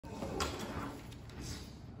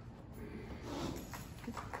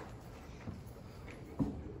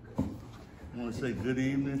want to say good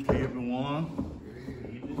evening to everyone,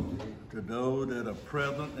 to those that are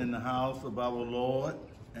present in the house of our Lord,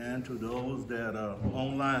 and to those that are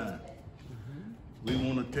online. We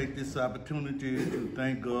want to take this opportunity to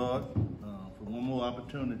thank God for one more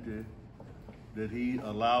opportunity that He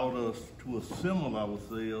allowed us to assemble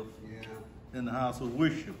ourselves in the house of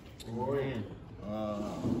worship. And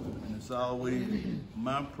it's always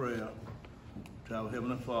my prayer to our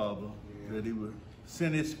Heavenly Father that He would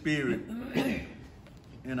send His Spirit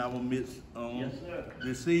in our midst on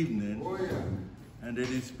this evening, and that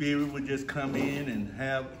His Spirit would just come in and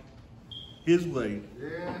have His way,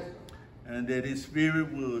 and that His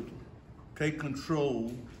Spirit would take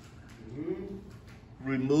control,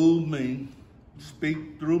 remove me,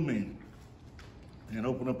 speak through me, and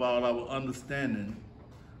open up all our understanding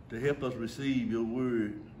to help us receive your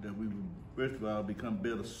word, that we would first of all become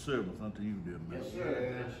better servants unto you, dear Master. Yes,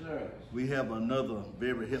 sir. Yes, sir. We have another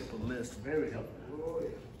very helpful lesson. Very helpful.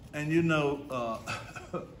 And you know,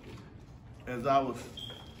 as I was,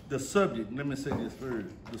 the subject, let me say this first.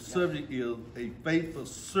 The subject is a faithful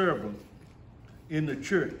servant in the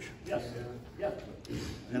church. Yes, sir. Yes, sir.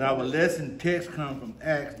 And our lesson text comes from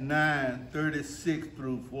Acts 9:36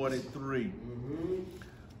 through 43.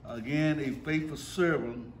 Again, a faithful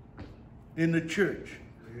servant in the church.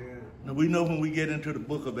 Now we know when we get into the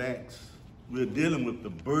book of Acts, we're dealing with the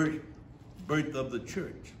birth of the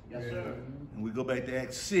church. Yes, sir. And we go back to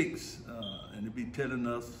Acts 6, and it be telling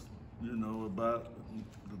us, you know, about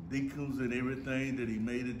the deacons and everything that he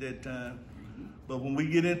made at that time. But when we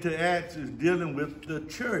get into Acts, it's dealing with the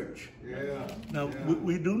church. Now,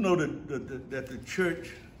 we do know that the church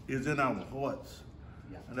is in our hearts.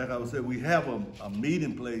 And like I was saying, we have a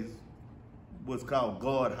meeting place, what's called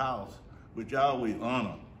God House, which I always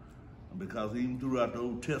honor. Because even throughout the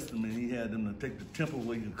Old Testament, He had them to take the temple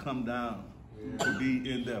where you come down to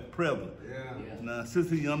be in their presence. Now, since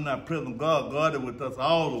He's omnipresent God is with us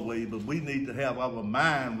all the way, but we need to have our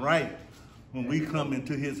mind right when we come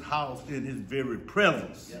into His house in His very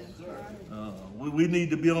presence. Yes, sir. We need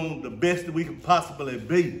to be on the best that we can possibly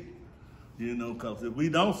be. You know, because if we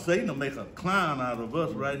don't, Satan will make a clown out of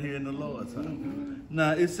us right here in the Lord's house.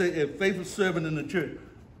 Now, it says a faithful servant in the church.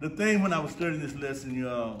 The thing when I was studying this lesson,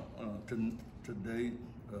 y'all, today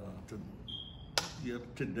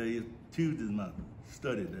is Tuesday, is my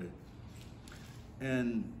study day.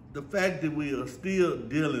 And the fact that we are still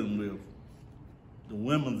dealing with the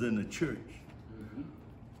women in the church.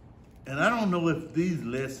 And I don't know if these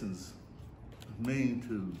lessons mean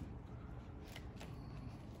to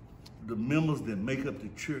the members that make up the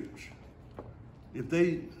church, if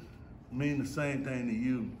they mean the same thing to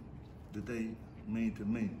you that they mean to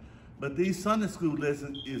me. But these Sunday school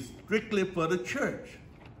lessons is strictly for the church.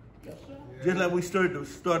 Yes, sir. Just like we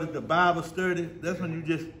started the Bible study, that's when you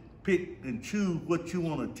just pick and choose what you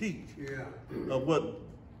want to teach. Or what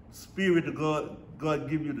spirit of God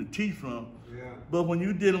give you to teach from. But when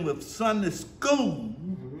you're dealing with Sunday school,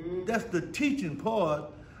 that's the teaching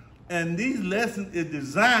part. And these lessons is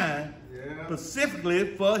designed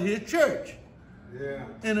specifically for His church.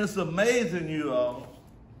 And it's amazing, you all,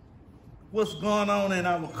 what's going on in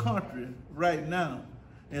our country right now.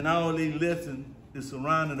 And all these lessons is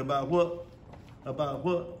surrounded about what? About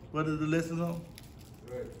what? What are the lessons on?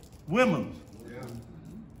 Women.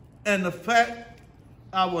 And the fact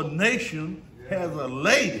our nation has a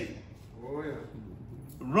lady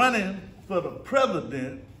running for the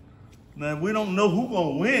president. Now, we don't know who's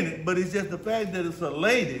going to win it, but it's just the fact that it's a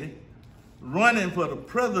lady running for the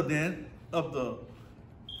president of the,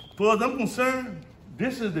 as far as I'm concerned,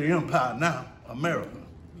 this is the empire now, America.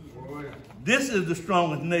 This is the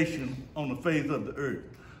strongest nation on the face of the earth.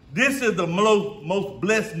 This is the most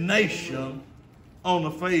blessed nation on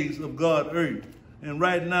the face of God's earth. And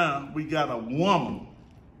right now, we got a woman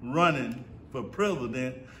running for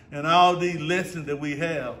president, and all these lessons that we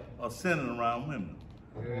have are centered around women.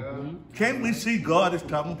 Can't we see God is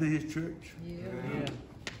talking to His church?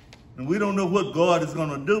 And we don't know what God is going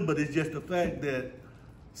to do, but it's just the fact that it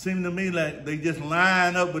seems to me like they just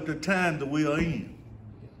line up with the time that we are in.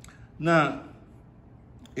 Now,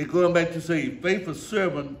 it's going back to say, faithful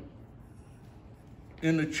servant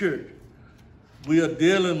in the church. We are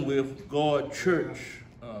dealing with God's church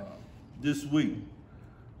this week.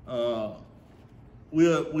 We are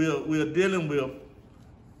dealing with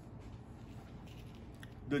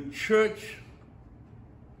the church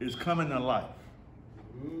is coming to life.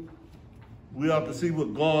 We have to see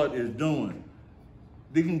what God is doing.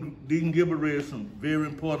 Deacon Gilbert read some very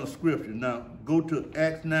important scripture. Now, go to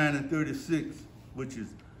Acts 9:36, which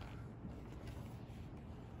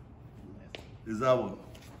is our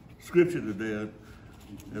scripture today.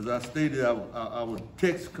 As I stated, our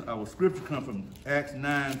scripture comes from Acts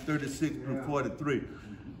 9:36 through 43.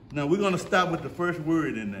 Now we're going to start with the first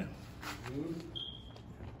word in there.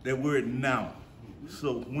 That word now.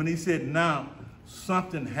 So when he said now,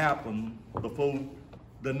 something happened before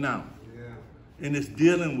the now. And it's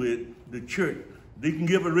dealing with the church. Deacon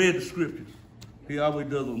Gilbert read the scriptures. He always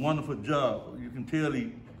does a wonderful job. You can tell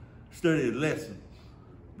he studied a lesson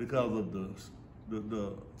because of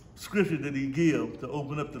the scripture that he gives to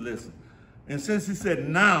open up the lesson. And since he said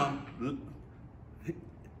now,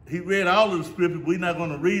 he read all of the scriptures. We're not going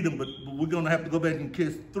to read them, but we're going to have to go back and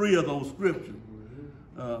catch 3 of those scriptures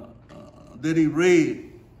that he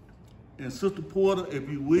read. And Sister Porter, if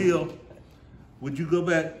you will, would you go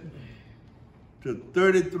back to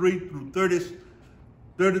 33 through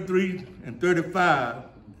 33 and 35,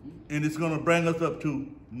 and it's going to bring us up to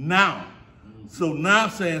now. So now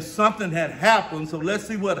saying something had happened, so let's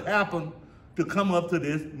see what happened to come up to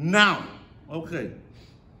this now. Okay.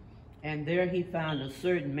 And there he found a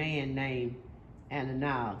certain man named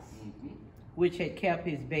Ananias, which had kept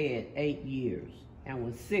his bed 8 years, and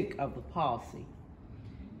was sick of the palsy.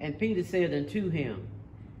 And Peter said unto him,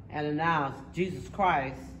 Ananias, Jesus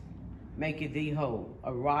Christ maketh thee whole.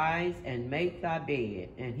 Arise and make thy bed.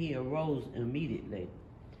 And he arose immediately.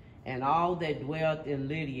 And all that dwelt in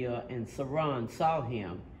Lydia and Saron saw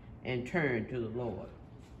him and turned to the Lord.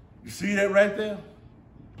 You see that right there?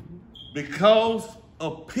 Because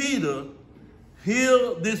of Peter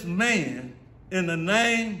healed this man in the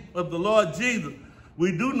name of the Lord Jesus,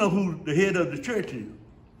 we do know who the head of the church is.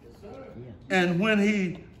 Yes, sir. Yeah. And when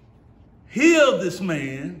he healed this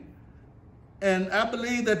man, and I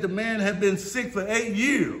believe that the man had been sick for 8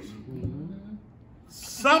 years.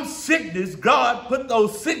 Some sickness, God put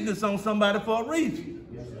those sickness on somebody for a reason.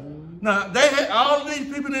 Yes, sir. Now, they had, all of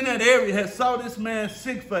these people in that area had saw this man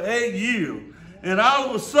sick for 8 years. And all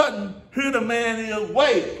of a sudden, here the man is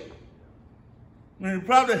awake. And he's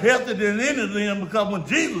probably healthier than any of them, because when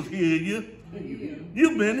Jesus healed you,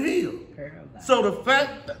 you've been healed. Paralyzed. So the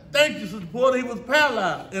fact, thank you, Sister Porter, he was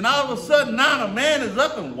paralyzed. And all of a sudden, now the man is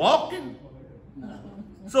up and walking.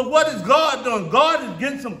 So what is God doing? God is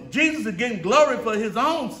getting Jesus is getting glory for his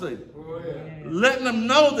own sake. Oh, yeah. Letting them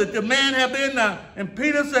know that the man had been there. And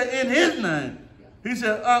Peter said in his name, he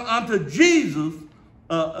said, unto Jesus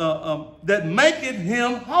that maketh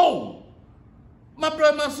him whole. My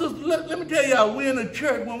brother, my sister, let me tell y'all, we're in the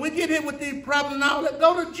church. When we get hit with these problems and all that,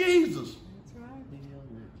 go to Jesus. That's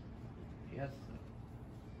right.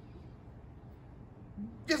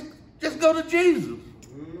 Yes, sir. Just go to Jesus.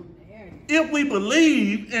 If we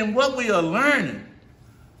believe in what we are learning.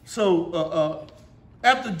 So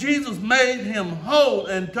after Jesus made him whole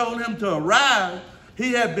and told him to arise,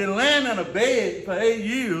 he had been laying in a bed for 8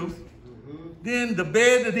 years. Then the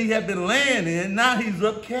bed that he had been laying in, now he's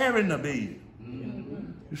up carrying the bed.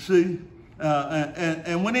 You see?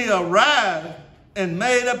 And when he arrived and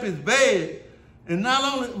made up his bed, and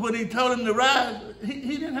not only when he told him to rise, he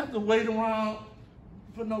didn't have to wait around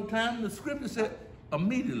for no time. The scripture said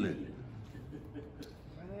immediately.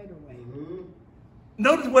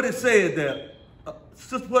 Notice what it said there.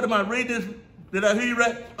 Sister, what am I reading this? Did I hear you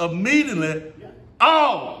right? Immediately.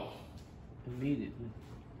 All. Immediately.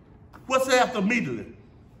 What's after immediately?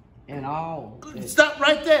 And all. Stop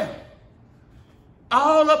right there.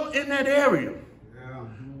 All up in that area. Yeah.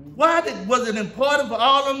 Why was it important for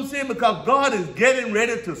all of them to see him? Because God is getting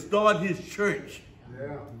ready to start his church.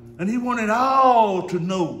 Yeah. And he wanted all to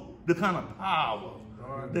know the kind of power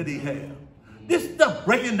that he had. This stuff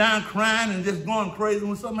breaking down, crying, and just going crazy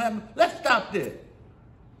when something happens, let's stop there.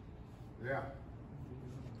 Yeah.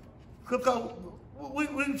 Because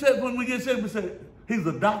we said, when we get sick, we say, he's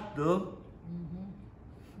a doctor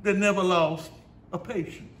that never lost a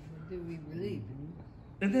patient. Do we believe?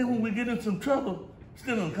 And then when we get in some trouble,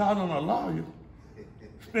 still calling on a lawyer,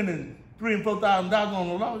 spending $3,000 and $4,000 on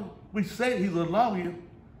a lawyer, we say he's a lawyer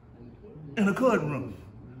in a courtroom.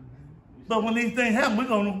 But when these things happen, we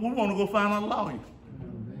want to go find a lawyer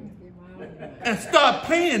and start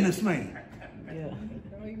paying this man. Yeah.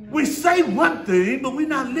 We say one thing, but we're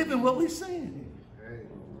not living what we're saying.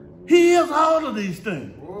 He is all of these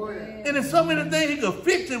things. Oh, yeah. And there's so many things he could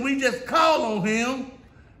fix it. We just call on him.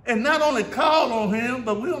 And not only call on him,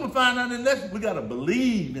 but we're going to find out in that we got to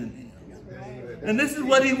believe in him. And this is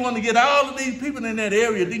what he wanted to get all of these people in that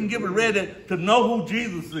area, they can get ready to know who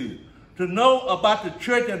Jesus is, to know about the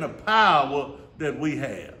church and the power that we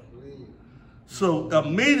have. So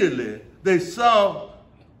immediately they saw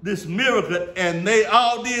this miracle, and they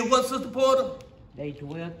all did what, Sister Porter? They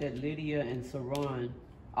dwelt at Lydia and Saron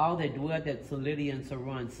All that dwelt at Solidia and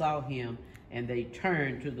Saron saw him, and they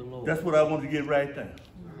turned to the Lord. That's what I want to get right there.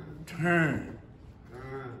 Turn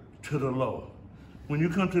to the Lord. When you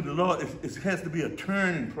come to the Lord, it has to be a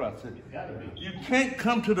turning process. You can't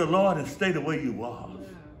come to the Lord and stay the way you was.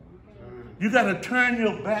 You got to turn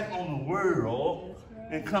your back on the world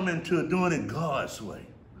and come into doing it God's way.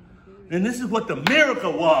 And this is what the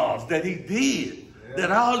miracle was that he did, that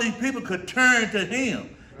all these people could turn to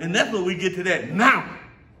him. And that's what we get to that now.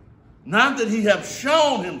 Now that he have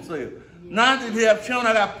shown himself, now that he have shown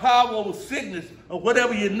I got power over sickness or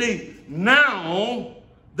whatever you need, now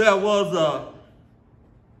there was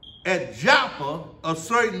at Joppa a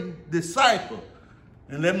certain disciple.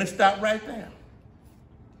 And let me stop right there.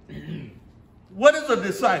 What is a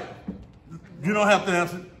disciple? You don't have to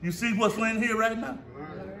answer. You see what's in here right now?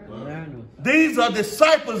 These are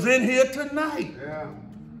disciples in here tonight. Yeah.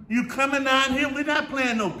 You coming down here, we're not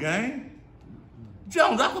playing no game.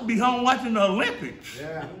 Jones, I could be home watching the Olympics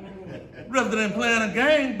rather than playing a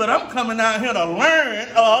game, but I'm coming out here to learn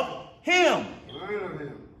of him. Learn of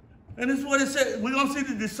him. And this is what it said. We're going to see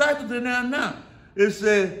the disciples in there now. It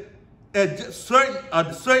said, a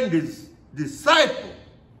certain disciple,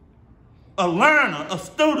 a learner, a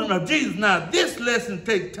student of Jesus. Now, this lesson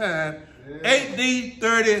takes time, AD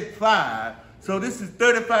 35. So this is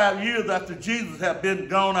 35 years after Jesus had been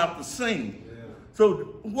gone off the scene. Yeah.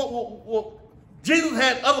 So Jesus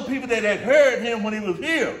had other people that had heard him when he was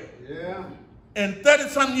here. Yeah. And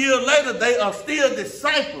 30-some years later, they are still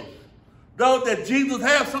disciples. Those that Jesus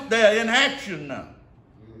has, they're in action now.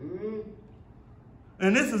 Mm-hmm.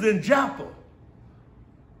 And this is in Joppa.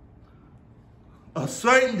 A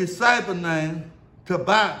certain disciple named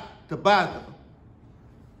Tabitha,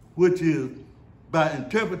 which is, by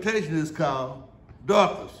interpretation, is called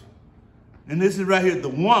Dorcas. And this is right here, the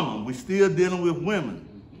woman, we're still dealing with women,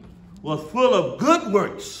 was full of good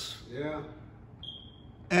works. Yeah.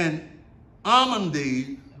 And almond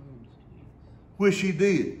deeds, which she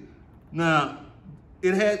did. Now,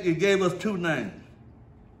 it gave us two names.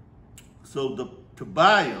 So the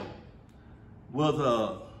Tobiah was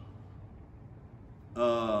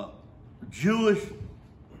a Jewish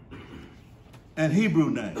and Hebrew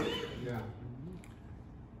name. Yeah.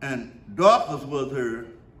 And Dorcas was her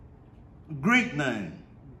Greek name.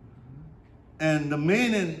 And the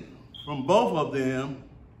meaning from both of them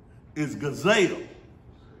is gazelle.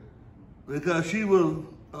 Because she was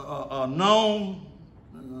known,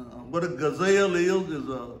 what a gazelle is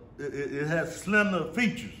it has slender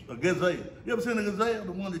features, a gazelle. You ever seen a gazelle,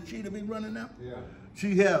 the one that cheetah be running now? Yeah.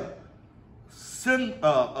 She have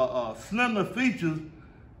slender features,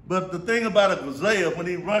 but the thing about a gazelle, when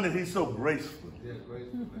he running, he's so graceful. Yeah,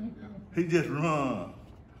 graceful. Yeah. He just runs.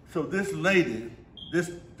 So this lady,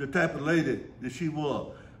 the type of lady that she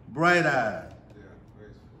was, bright-eyed, Yeah,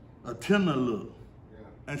 graceful. a tender look,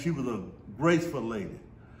 Yeah. and she was a graceful lady.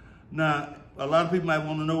 Now, a lot of people might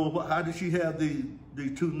want to know, how did she have these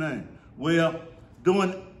two names? Well,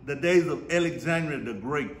 during the days of Alexander the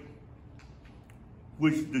Great,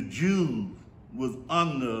 which the Jews was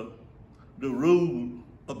under the rule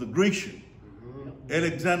of the Grecian. Mm-hmm.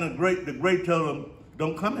 Alexander the Great told them,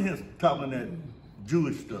 don't come in here talking that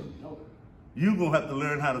Jewish stuff. You're going to have to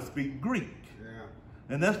learn how to speak Greek. Yeah.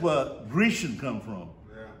 And that's where Grecian come from.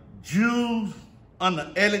 Yeah. Jews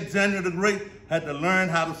under Alexander the Great had to learn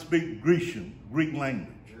how to speak Grecian, Greek language.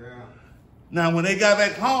 Yeah. Now, when they got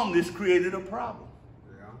back home, this created a problem.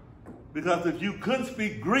 Yeah. Because if you couldn't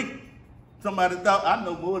speak Greek, somebody thought, I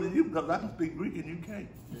know more than you because I can speak Greek and you can't.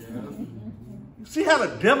 Yeah. You see how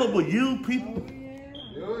the devil will use people?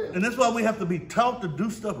 Oh, yeah. And that's why we have to be taught to do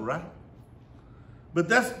stuff right. But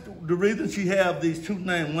that's the reason she had these two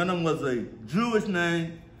names. One of them was a Jewish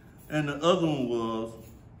name and the other one was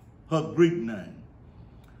her Greek name.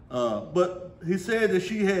 But he said that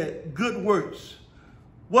she had good works.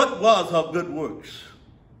 What was her good works?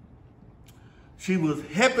 She was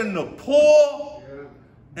helping the poor, Yeah.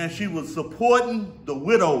 and she was supporting the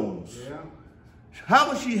widows. Yeah. How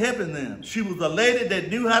was she helping them? She was a lady that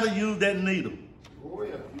knew how to use that needle. Oh,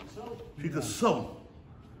 yeah. She could sew.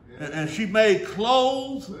 Yeah. And she made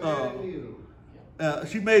clothes.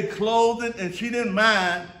 She made clothing, and she didn't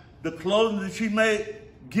mind the clothing that she made,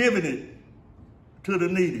 giving it to the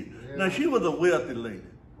needy. Yeah. Now, she was a wealthy lady.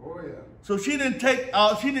 Oh, yeah. So she didn't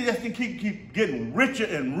she didn't just keep getting richer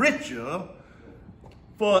and richer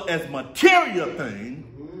for as material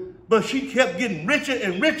thing, but she kept getting richer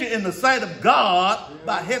and richer in the sight of God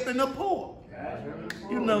by helping the poor.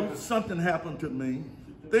 You know, something happened to me.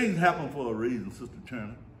 Things happen for a reason, Sister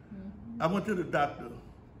Turner. I went to the doctor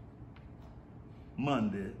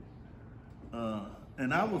Monday,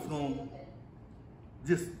 and I was going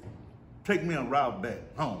just take me a route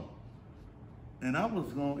back home. And I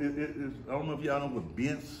was going, I don't know if y'all know what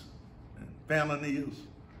Bent's and Fallon is.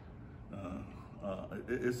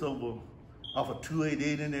 It's over off of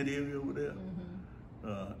 288 in that area over there.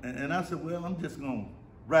 And I said, well, I'm just going to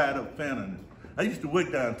ride up Fallon. I used to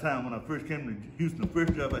work downtown when I first came to Houston. The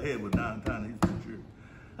first job I had was downtown Houston Church.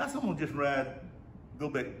 I said, I'm going to just go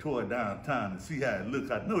back toward downtown and see how it looks.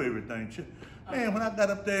 I know everything changed. Man, when I got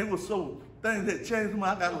up there, it was things that changed me,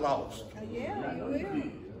 I got lost. Yeah,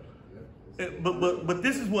 you will. But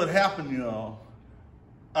this is what happened, y'all.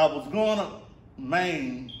 I was going up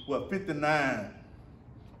Main, where 59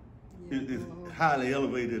 is highly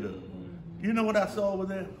elevated up. You know what I saw over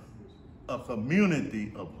there? A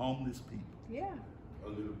community of homeless people. Yeah.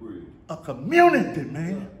 Under the bridge. A community,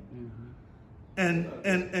 man.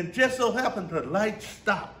 And just so happened the light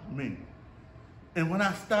stopped me. And when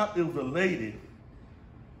I stopped, there was a lady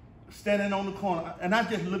standing on the corner. And I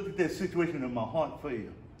just looked at that situation and my heart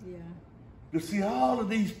failed. Yeah. To see all of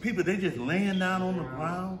these people, they just laying down on the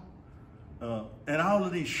ground. And all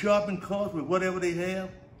of these shopping carts with whatever they have.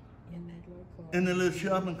 In that little car. In the little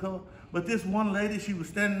shopping cart. But this one lady, she was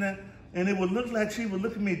standing there, and it would look like she was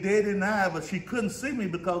looking me dead in the eye, but she couldn't see me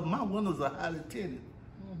because my windows are highly tinted.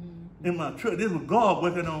 In my truck. This was God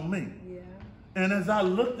working on me. Yeah. And as I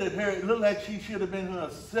looked at her, it looked like she should have been in her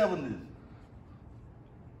 70s.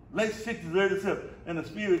 Late 60s, early 70s. And the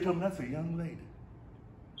Spirit told me, that's a young lady.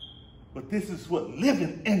 But this is what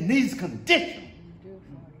living in these conditions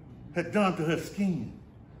had done to her skin.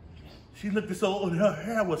 She looked so old, and her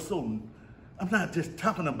hair was so, I'm not just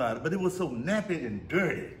talking about it, but it was so nappy and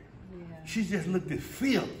dirty. Yeah. She just looked at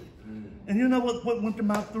filthy. And you know what went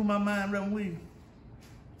through my mind, Reverend Willie?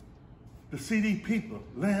 To see these people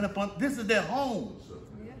laying up on, this is their home.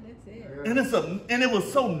 Yeah, that's it. And it was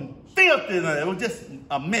so filthy, it was just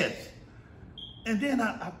a mess. And then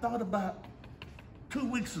I thought about 2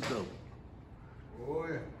 weeks ago, Oh,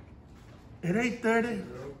 yeah. at 8:30,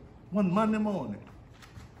 one Monday morning,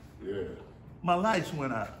 Yeah. my lights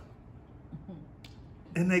went out.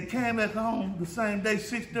 And they came back home the same day,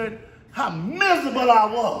 6:30, how miserable I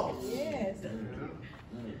was. Yes.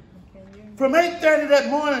 From 8:30 that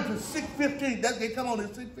morning to 6:15, they come on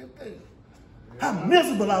at 6:15. How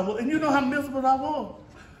miserable I was. And you know how miserable I was?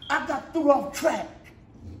 I got threw off track.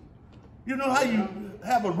 You know how you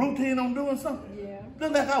have a routine on doing something? Yeah.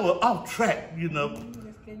 Looked like I was off track, you know.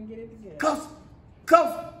 Just couldn't get it together.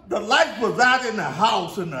 Cause the light was out in the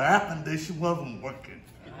house and the air conditioner wasn't working.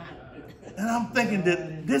 And I'm thinking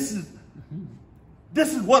that this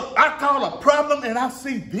is what I call a problem, and I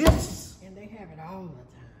see this. And they have it all the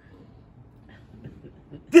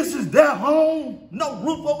time. This is their home, no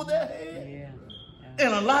roof over their head. Yeah.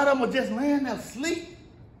 And a lot of them were just laying there asleep.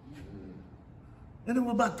 And it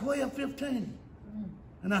was about 12, 15.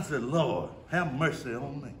 And I said, Lord, have mercy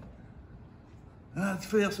on me. And I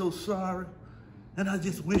felt so sorry. And I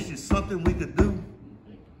just wish there's something we could do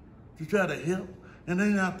to try to help. And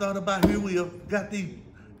then I thought about here we have got these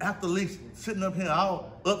athletes sitting up here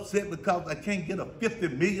all upset because I can't get a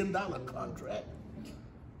 $50 million contract.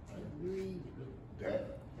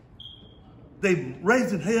 They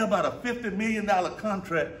raising hell about a $50 million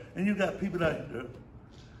contract, and you got people out here.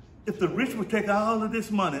 If the rich would take all of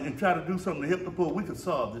this money and try to do something to help the poor, we could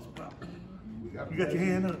solve this problem. You got your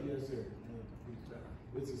hand up? Yes, sir.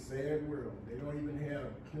 It's a sad world. They don't even have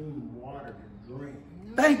clean water to drink.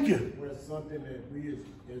 Thank you. Where something that we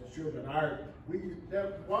as children we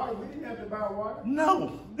didn't have to buy water.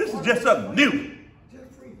 No, this is just something new.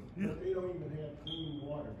 Just free. Yeah. But they don't even have clean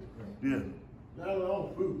water to drink. Yeah. Not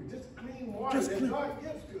alone food, just clean water Just that clean. God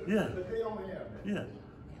gives to us. Yeah. But they don't have that. Yeah.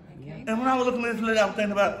 Yeah. And when I was looking at this lady, I was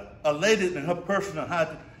thinking about a lady and her personal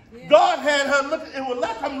hygiene. Yeah. God had her looking, it was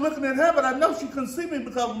like I'm looking at her, but I know she couldn't see me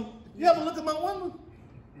because you ever look at my window?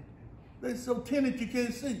 They're so tinted you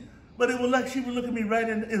can't see. But it was like she was looking at me right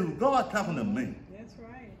in, it was God talking to me. That's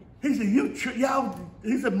right. He said,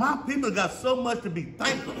 he said, my people got so much to be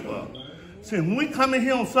thankful for. See, when we come in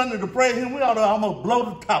here on Sunday to pray him, we ought to almost blow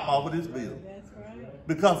the top off of this building. That's right.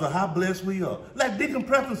 Because of how blessed we are. Like Deacon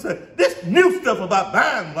Preston said, this new stuff about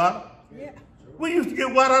buying water. Yeah. We used to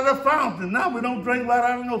get water out of the fountain. Now we don't drink water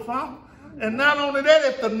out of no fountain. And not only that,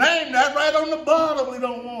 if the name that's right on the bottle, we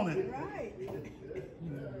don't want it. Right.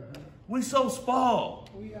 We so spoiled.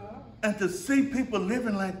 We are. And to see people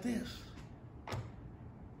living like this,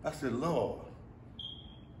 I said, Lord.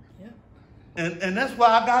 Yeah. And that's why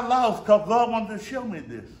I got lost, because God wanted to show me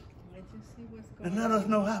this. Let you see what's going And on. let us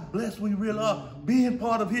know how blessed we really are being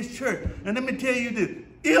part of his church. And let me tell you this,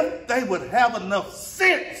 if they would have enough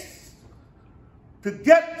sense to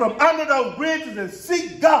get from under those bridges and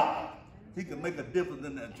seek God, He can make a difference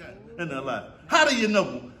in their life. How do you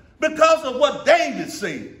know? Because of what David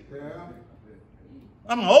said. Yeah.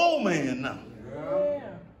 I'm an old man now. Yeah.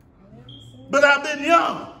 But I've been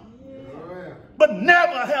young. Yeah. But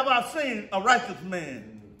never have I seen a righteous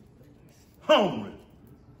man hungry.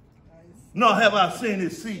 Nor have I seen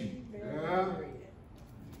his seed Yeah.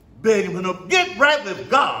 begging for no. Get right with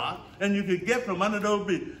God, and you can get from under those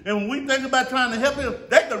feet. And when we think about trying to help him,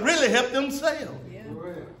 they can really help themselves.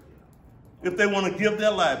 If they want to give their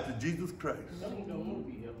life to Jesus Christ.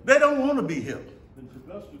 They don't want to be helped. When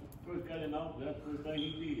Sylvester first got in office, that's the first thing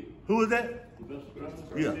he did. Who is that?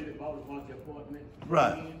 Sylvester Yeah. said he bought a bunch of apartments.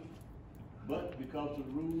 Right. But because of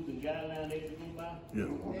the rules and guidelines they had to go by, Yeah.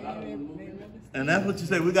 a lot of them moved in. And that's what you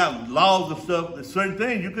say. We got laws and stuff. There's certain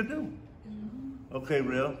things you could do. Okay,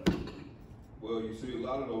 Real. Well, you see, a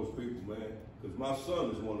lot of those people, man, because my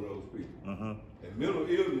son is one of those people. Uh-huh. And mental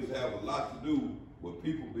illness have a lot to do with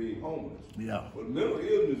people being homeless. Yeah. But mental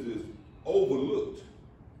illness is overlooked.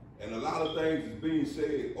 And a lot of things is being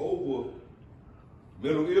said over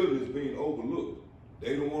mental illness being overlooked.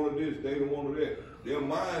 They don't want to this, they don't want to that. Their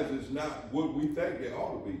minds is not what we think they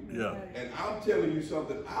ought to be. Yeah. And I'm telling you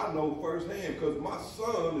something I know firsthand because my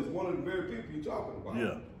son is one of the very people you're talking about.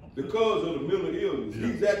 Yeah. Because of the mental illness. Yeah.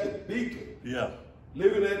 He's at the Beacon. Yeah.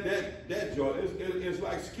 Living at that joint. It's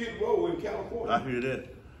like Skid Row in California. I hear that.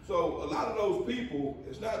 So a lot of those people,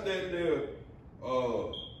 it's not that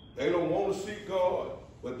they don't want to seek God,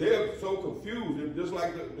 but they're so confused. And just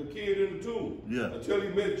like the kid in the tomb. Yeah. Until he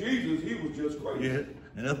met Jesus, he was just crazy. Yeah.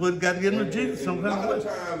 And that's what got to get into Jesus And some a kind lot of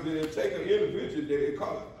of way. times they take an individual they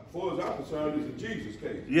call it, as far as I'm concerned, it's a Jesus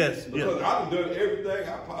case. Yes. Because Yeah. I've done everything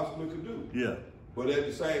I possibly could do. Yeah. But at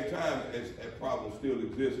the same time, that problem still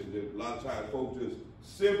exists. That a lot of times folks just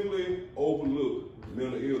simply overlook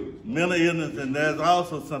mental illness. Mental illness, and there's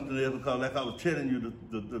also something else because, like I was telling you,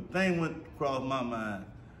 the thing went across my mind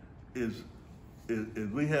is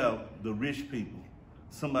we have the rich people,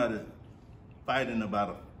 somebody fighting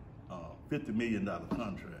about a $50 million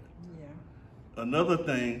contract. Yeah. Another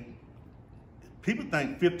thing, people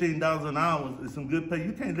think $15 an hour is some good pay.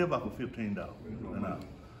 You can't live off of $15 an hour.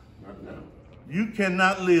 Not now. You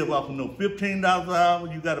cannot live off of no $15 an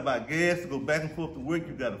hour. You got to buy gas to go back and forth to work.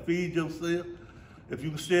 You got to feed yourself. If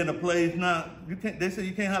you stay in a place now, you can't. They say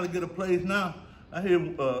you can't hardly get a place now. I hear.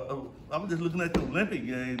 I was just looking at the Olympic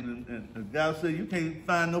games, and the guy said you can't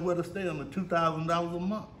find nowhere to stay under $2,000 a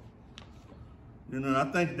month. You know, and I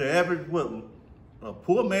think the average a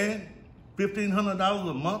poor man, $1,500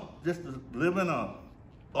 a month just to live in an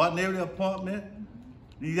ordinary apartment.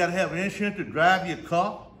 You got to have insurance to drive your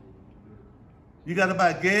car. You got to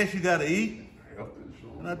buy gas, you got to eat.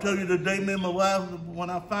 And I tell you the day, me and my wife, when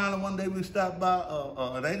I finally one day we stopped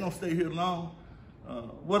by, they ain't gonna stay here long,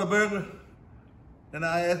 Whataburger, and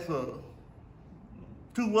I asked for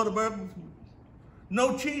 2 Whataburgers,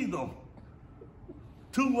 no cheese on them.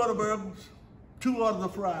 2 Whataburgers, 2 orders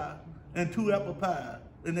of fries, and 2 apple pies,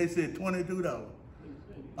 and they said $22.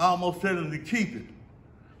 I almost told them to keep it.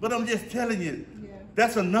 But I'm just telling you,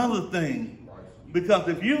 that's another thing. Because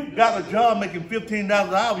if you got a job making $15 an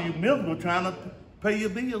hour, you're miserable trying to pay your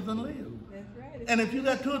bills and live. That's right. And if you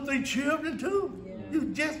got 2 or 3 children too,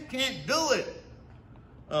 you just can't do it.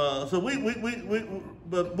 So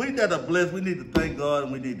but we that are blessed, we need to thank God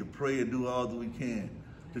and we need to pray and do all that we can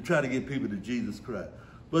to try to get people to Jesus Christ.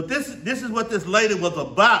 But this is what this lady was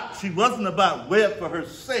about. She wasn't about wealth for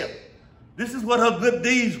herself. This is what her good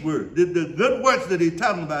deeds were. The good works that he's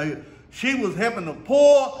talking about here. She was helping the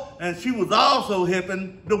poor, and she was also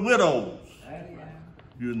helping the widows.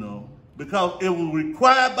 You know, because it was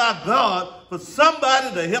required by God for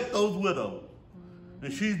somebody to help those widows.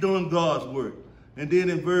 And she's doing God's work. And then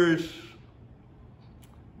in verse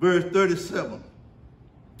 37,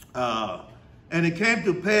 and it came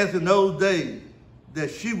to pass in those days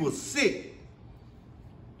that she was sick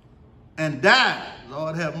and died,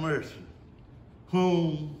 Lord have mercy,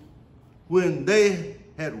 whom when they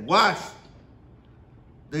had washed,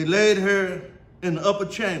 they laid her in the upper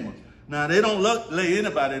chamber. Now, they don't lay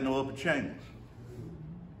anybody in the upper chambers.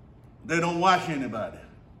 They don't wash anybody.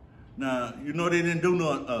 Now, you know they didn't do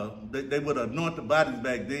no, they would anoint the bodies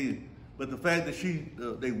back then. But the fact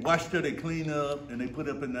that they washed her, they cleaned her up, and they put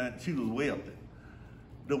her up in that, she was wealthy.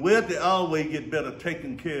 The wealthy always get better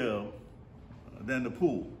taken care of than the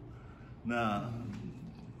poor. Now,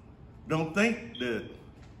 don't think that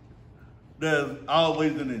there's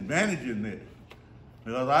always an advantage in that.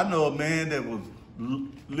 Because I know a man that was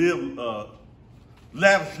lived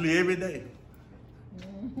lavishly every day.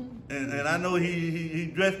 And I know he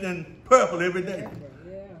dressed in purple every day.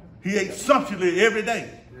 He ate sumptuously every day.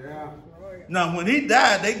 Now, when he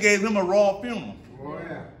died, they gave him a royal funeral. Oh,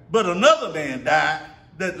 yeah. But another man died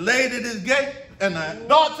that laid at his gate, and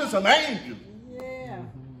God sent some angels. Yeah.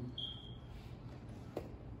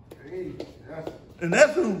 Hey, that's And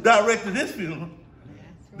that's who directed his funeral.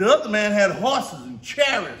 The other man had horses and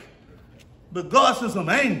chariots. But God sent some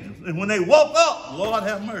angels. And when they woke up, Lord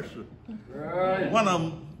have mercy. right. One of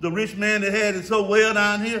them, the rich man that had it so well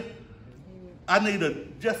down here, I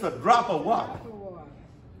need just a drop of water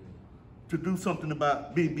to do something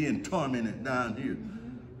about being tormented down here.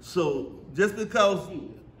 So just because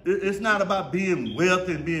it's not about being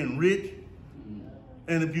wealthy and being rich,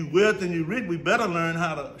 and if you're wealthy and you're rich, we better learn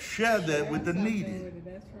how to share that with the needy.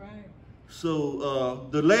 That's right. So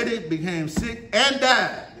the lady became sick and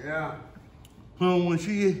died. Yeah. When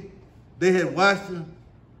they had washed her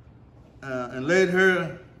and laid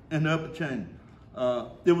her in the upper chamber.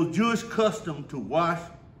 It was Jewish custom to wash,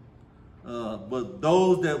 but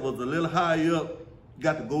those that was a little higher up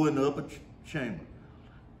got to go in the upper chamber.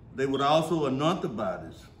 They would also anoint the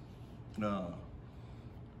bodies.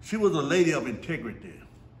 She was a lady of integrity.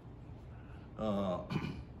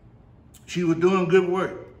 She was doing good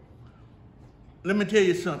work. Let me tell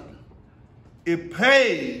you something. It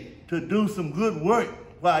paid to do some good work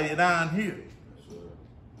while you're down here.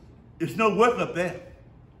 It's no work up there.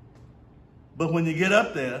 But when you get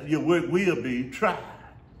up there, your work will be tried.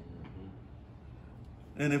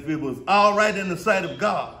 And if it was all right in the sight of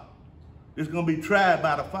God, it's going to be tried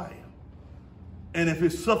by the fire. And if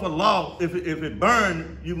it suffer loss, if it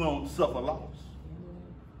burn, you're going to suffer loss.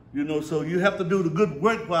 You know, so you have to do the good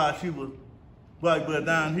work while we're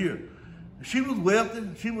down here. She was wealthy,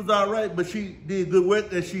 she was all right, but she did good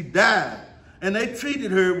work and she died. And they treated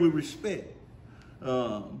her with respect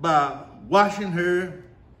by washing her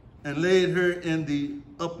and laid her in the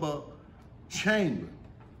upper chamber.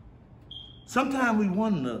 Sometimes we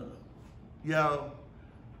wonder, y'all,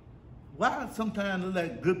 why sometimes it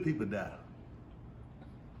like good people die?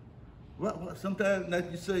 Well, sometimes, like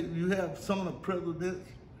you say, you have some of the presidents,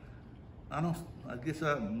 I guess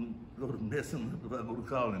I'm going to mess them up if I go to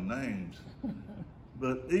calling names.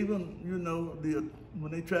 But even, you know,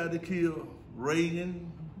 when they tried to kill Reagan,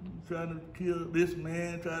 tried to kill this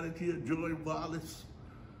man, tried to kill George Wallace,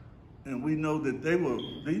 and we know that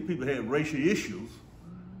these people had racial issues.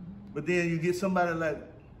 But then you get somebody like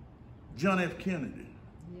John F. Kennedy.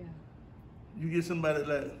 Yeah. You get somebody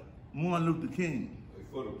like Martin Luther King. They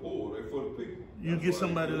for the poor, they for the people. You get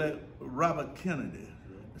somebody like Robert Kennedy.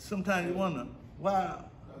 Sometimes you wonder, why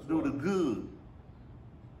do the good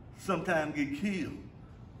sometimes get killed?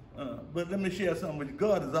 But let me share something with you.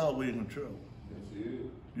 God is always in control. Yes, he is.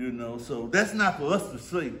 You know, so that's not for us to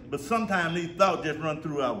say. But sometimes these thoughts just run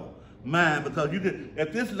through our mind because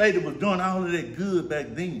if this lady was doing all of that good back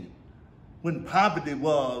then, when poverty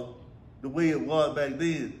was the way it was back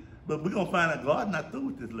then, but we're going to find out God not through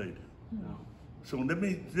with this lady. No. So let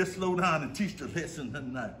me just slow down and teach the lesson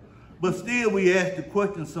tonight. But still we ask the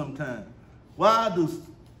question sometimes, why do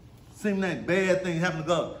seem like bad things happen to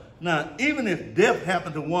God? Now, even if death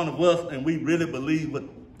happened to one of us and we really believe what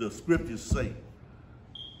the scriptures say,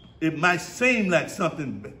 it might seem like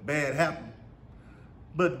something bad happened.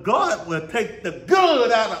 But God will take the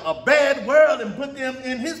good out of a bad world and put them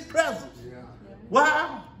in his presence. Yeah.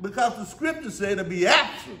 Why? Because the scriptures say to be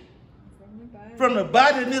absent from the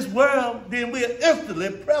body in this world, then we are instantly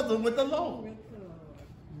present with the Lord.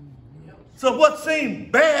 So what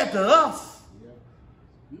seemed bad to us,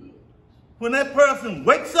 when that person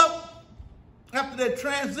wakes up after their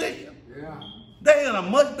transition, they're in a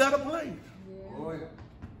much better place. Oh, yeah.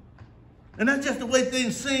 And that's just the way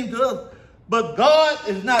things seem to us. But God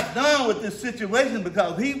is not done with this situation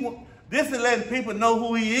because this is letting people know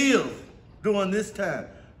who he is during this time.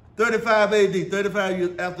 35 AD, 35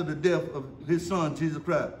 years after the death of his son, Jesus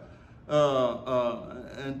Christ.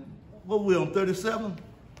 And what we on, 37?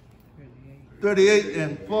 38,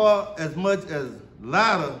 and far as much as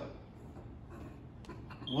latter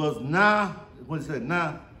was now, what is it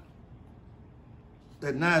now?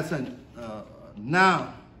 That now is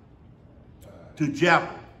now to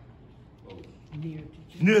Joppa.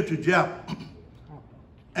 Near to Joppa.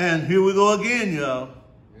 And here we go again, y'all.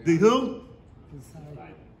 The who?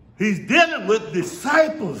 He's dealing with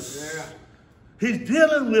disciples. Yeah. He's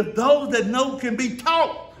dealing with those that know can be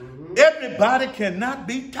taught. Mm-hmm. Everybody cannot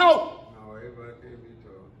be taught. No, everybody can't be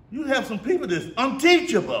taught. You have some people that's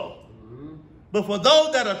unteachable. Mm-hmm. But for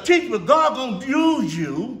those that are teachable, God's going to use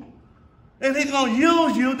you. And he's going to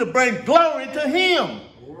use you to bring glory to him.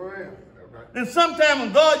 Oh, yeah. And sometimes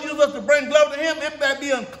when God uses us to bring glory to him, it might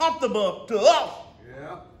be uncomfortable to us.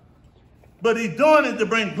 Yeah. But he's doing it to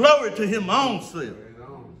bring glory to his own self.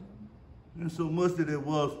 And so much that it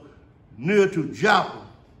was near to Joppa,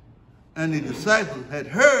 and the disciples had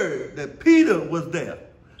heard that Peter was there.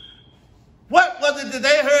 What was it that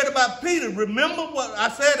they heard about Peter? Remember what I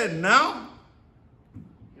said it now?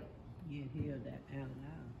 You healed that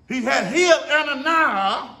Ananias. He had healed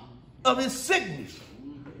Ananias of his sickness,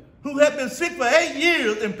 who had been sick for 8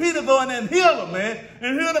 years, and Peter go in there and heal a man,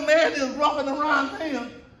 and here the man is walking around there.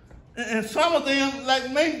 And some of them,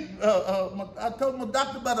 like me, I told my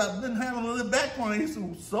doctor about it. I've been having a little back pain. He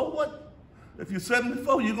said, so what? If you're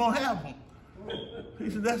 74, you're going to have them. He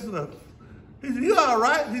said, that's enough. He said, you all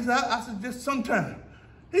right? He said, I said, just sometime.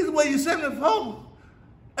 He said, well, you're 74.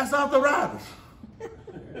 That's arthritis.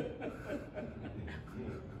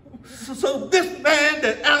 So this man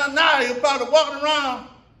that Ananias probably walking around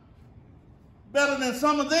better than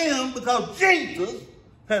some of them because Jesus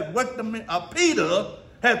had worked Peter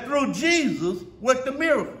had through Jesus worked the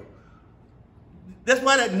miracle. That's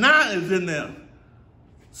why that 9 is in there.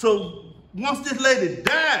 So once this lady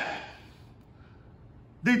died,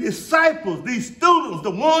 the disciples, these students,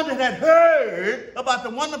 the ones that had heard about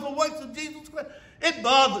the wonderful works of Jesus Christ, it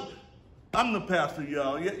bothered. I'm the pastor,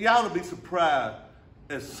 y'all. Y'all will be surprised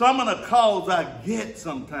at some of the calls I get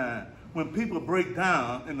sometimes when people break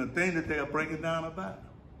down in the thing that they are breaking down about.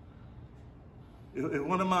 If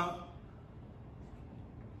one of my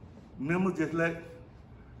members just let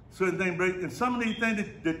certain things break, and some of these things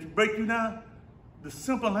that break you down, the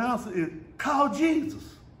simple answer is call Jesus.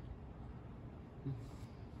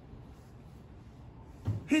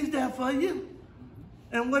 He's there for you.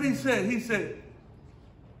 And what he said,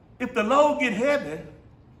 if the load get heavy,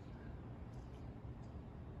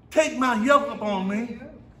 take my yoke upon me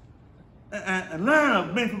and learn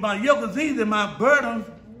of me, for my yoke is easy, my burdens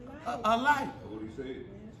are light. That's what he said.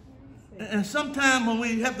 And sometimes when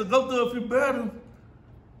we have to go through a few burdens,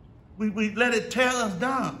 we let it tear us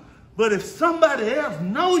down. But if somebody else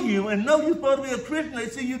know you and know you're supposed to be a Christian, they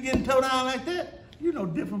see you getting towed down like that, you're no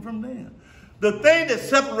different from them. The thing that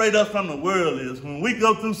separates us from the world is when we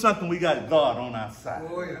go through something, we got God on our side.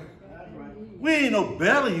 Oh, yeah. We ain't no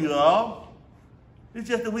better, you all. It's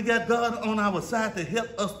just that we got God on our side to help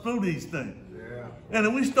us through these things. Yeah. And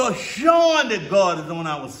if we start showing that God is on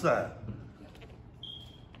our side.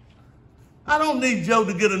 I don't need Joe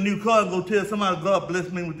to get a new car and go tell somebody God bless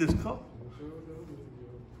me with this car.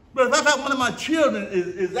 But if I got one of my children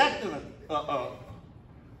is acting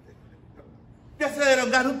just say I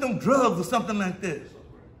got hooked on drugs or something like this.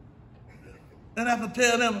 And I can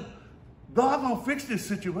tell them, God gonna fix this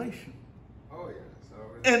situation. Oh,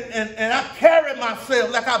 yeah. And I carry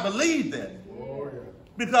myself like I believe that. Oh, yeah.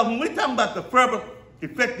 Because when we're talking about the fervent,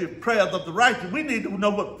 effective prayers of the righteous, we need to know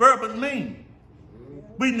what fervent means.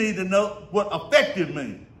 We need to know what effective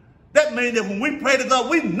means. That means that when we pray to God,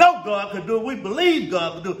 we know God can do it. We believe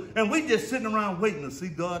God can do it. And we just sitting around waiting to see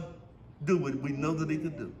God do what we know that he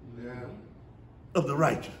can do. Yeah. Of the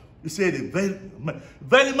righteous. He said,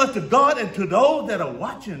 very much to God and to those that are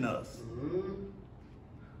watching us.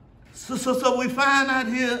 So we find out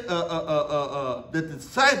here that the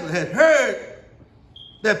disciples had heard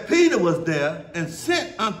that Peter was there and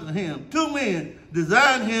sent unto him 2 men,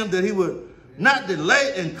 desiring him that he would not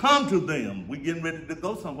delay and come to them. We're getting ready to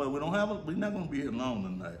go somewhere. We're not going to be here long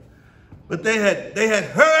tonight. But they had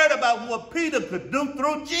heard about what Peter could do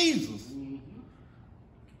through Jesus.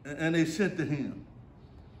 And they sent to him.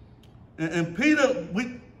 And Peter,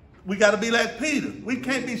 we got to be like Peter. We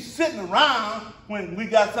can't be sitting around when we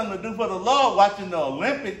got something to do for the Lord watching the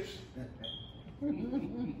Olympics.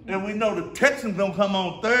 And we know the Texans going to come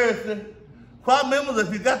on Thursday. Choir members,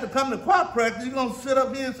 if you got to come to choir practice, you're going to sit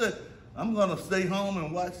up here and say, I'm going to stay home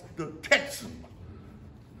and watch the Texans.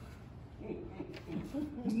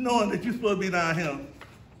 Knowing that you're supposed to be down here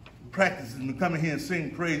practicing and coming here and sing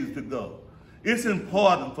praises to God. It's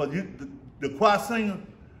important for you, the choir singer,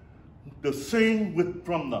 to sing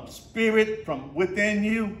from the spirit from within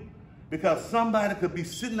you, because somebody could be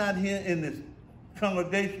sitting out here in this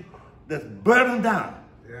congregation that's burdened down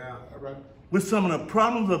with some of the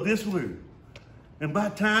problems of this world. And by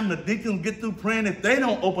the time the deacons get through praying, if they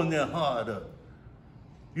don't open their heart up,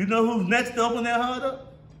 you know who's next to open their heart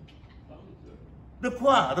up? The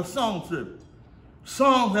choir, the song service.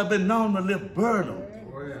 Songs have been known to lift burden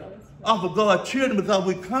off of God's children, because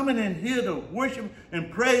we're coming in here to worship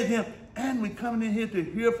and praise him, and we're coming in here to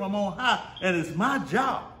hear from on high. And it's my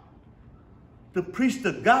job to preach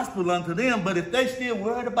the gospel unto them. But if they still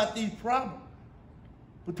worried about these problems,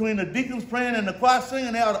 between the deacons praying and the choir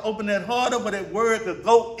singing, they ought to open that heart up where that word could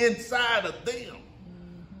go inside of them.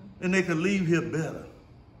 And they could leave here better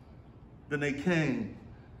than they came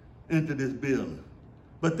into this building.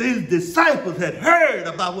 But these disciples had heard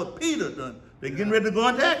about what Peter done. They're getting ready to go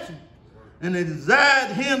into action. And they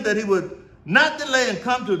desired him that he would not delay and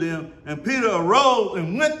come to them. And Peter arose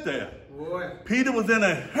and went there. Boy. Peter was in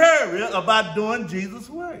a hurry about doing Jesus'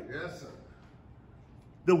 work. Yes, sir.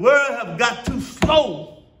 The world have got too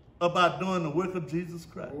slow about doing the work of Jesus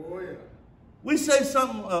Christ. Oh, yeah. We say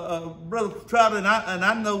something, Brother Trotter, and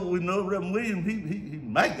I know we know Reverend William, he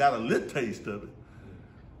might got a little taste of it.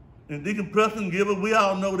 And Deacon Preston Gilbert, we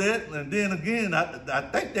all know that. And then again, I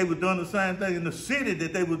think they were doing the same thing in the city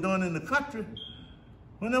that they were doing in the country.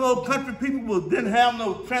 When them old country people didn't have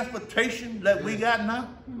no transportation like we got now.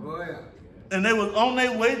 Oh, yeah. And they was on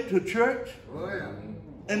their way to church. Oh, yeah.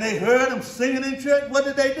 And they heard them singing in church. What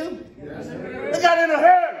did they do? Yes, They got in a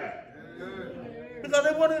hurry. Because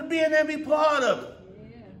they wanted to be in there and be part of it.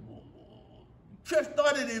 Church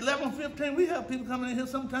started at 11:15. We have people coming in here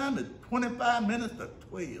sometime at 25 minutes to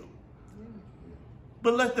 12.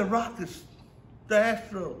 But like the Rockets, the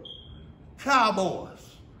Astros,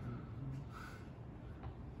 Cowboys,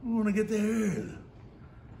 we want to get there early.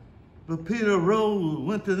 But Peter rose,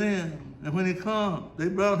 went to them, and when he come, they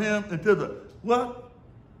brought him into the, what?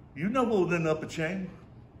 You know what was in the upper chamber.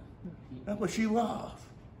 That's what she was.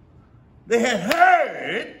 They had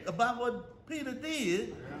heard about what Peter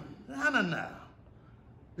did. Now.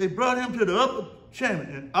 They brought him to the upper chamber,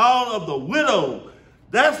 and all of the widows.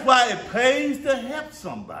 That's why it pays to help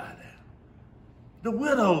somebody. The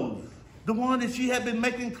widows, the one that she had been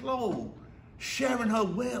making clothes, sharing her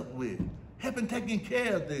wealth with, helping taking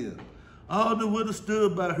care of them. All the widows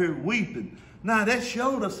stood by her weeping. Now that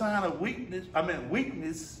showed a sign of weakness.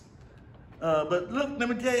 But look, let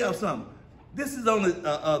me tell y'all something. This is only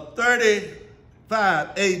 35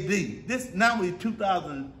 AD. This now we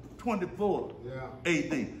 2024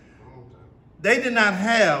 AD. They did not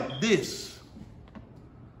have this.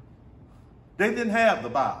 They didn't have the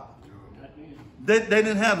Bible. They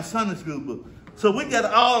didn't have the Sunday school book. So we got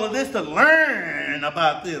all of this to learn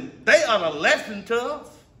about them. They are a lesson to us.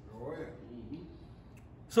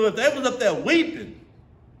 So if they was up there weeping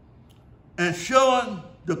and showing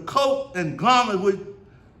the coat and garment which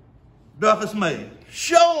Dorcas made,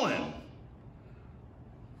 showing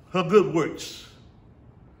her good works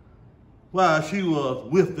while she was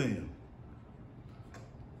with them,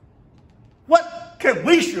 what can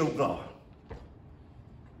we show God?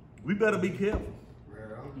 We better be careful.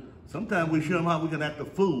 Sometimes we show him how we can act a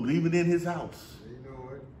fool, even in his house.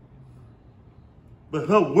 But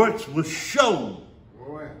her works were shown.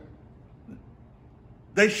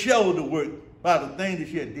 They showed the work by the thing that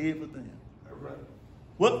she had did for them.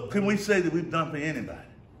 What can we say that we've done for anybody?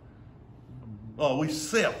 Or are we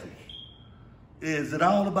selfish? Is it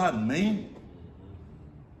all about me?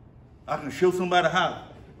 I can show somebody how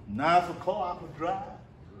nice a car I could drive,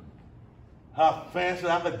 how fancy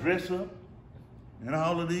I could dress up, and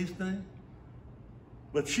all of these things.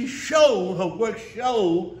 But she showed, her work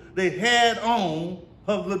showed they had on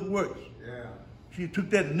her good works. Yeah. She took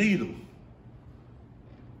that needle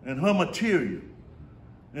and her material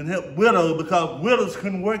and helped widows, because widows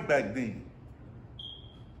couldn't work back then.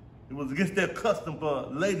 It was against their custom for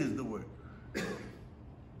ladies to work.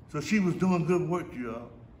 So she was doing good work, y'all.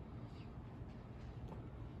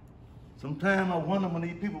 Sometimes I wonder when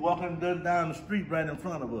these people walking down the street right in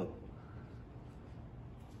front of us,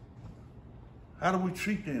 how do we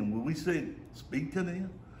treat them? Will we say, speak to them?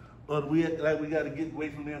 Or do we act like we got to get away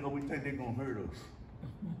from them, or we think they're going to hurt us?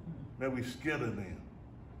 That we scared of them?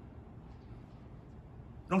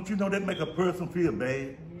 Don't you know that make a person feel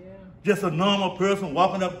bad? Yeah. Just a normal person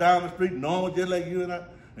walking up down the street, normal just like you and I,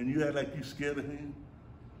 and you act like you scared of him?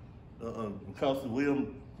 Because of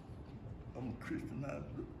William, I'm a Christian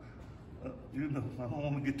now. You know, I don't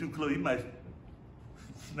want to get too close. He might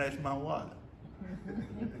snatch my wallet.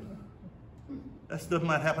 That stuff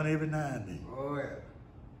might happen every now and then. Oh, yeah.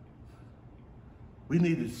 We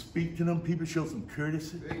need to speak to them people, show some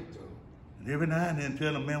courtesy. And every now and then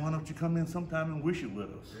tell them, man, why don't you come in sometime and wish it with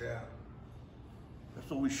us? Yeah. That's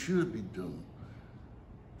what we should be doing.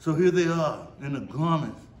 So here they are in the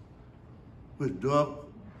garments with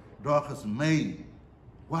Dorcas made.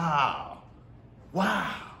 Wow.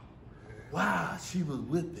 Wow. Wow, she was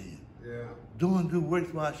with them. Yeah. Doing good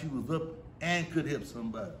works while she was up and could help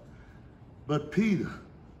somebody. But Peter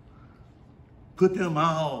put them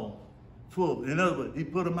all full. In other words, he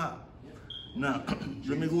put them out. Now,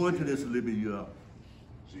 let me go into this a little bit, y'all.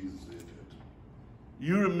 Jesus said that.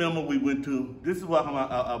 You remember we went to, this is why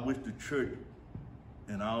I wish the church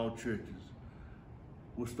and all churches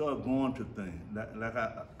will start going to things. Like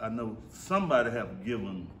I know somebody have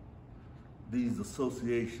given these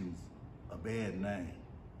associations a bad name.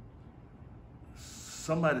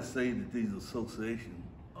 Somebody say that these associations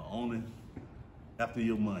are only after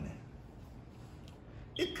your money.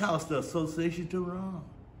 It costs the association to run,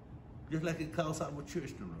 just like it costs our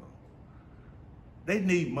church to run. They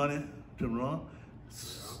need money to run.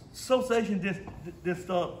 Association just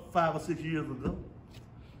started 5 or 6 years ago.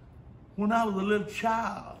 When I was a little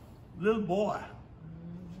child, little boy,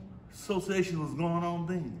 association was going on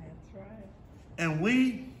then. That's right.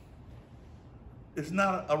 And it's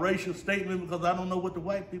not a racial statement because I don't know what the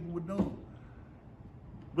white people were doing.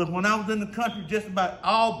 But when I was in the country, just about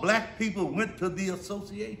all black people went to the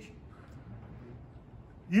association.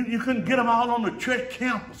 You couldn't get them all on the church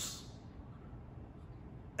campus.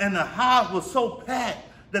 And the house was so packed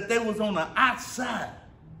that they was on the outside.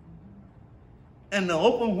 And the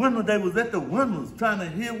open window, they was at the windows trying to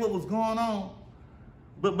hear what was going on.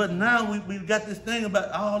 But now we got this thing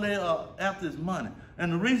about all they are after is money.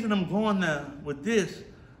 And the reason I'm going now with this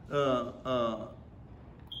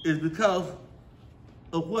is because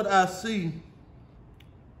of what I see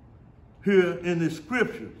here in the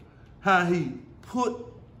scripture, how he put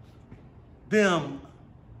them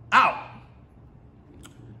out.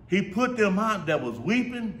 He put them out that was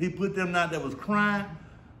weeping. He put them out that was crying.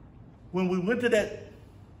 When we went to that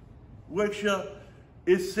workshop,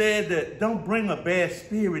 it said that don't bring a bad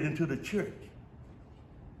spirit into the church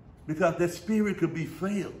because that spirit could be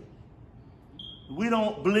failed. We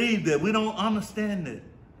don't believe that. We don't understand that.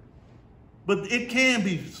 But it can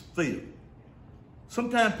be failed.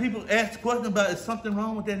 Sometimes people ask questions about is something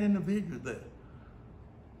wrong with that individual there.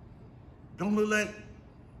 Don't look like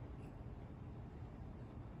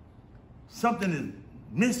something is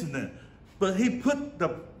missing there. But he put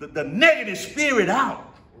the negative spirit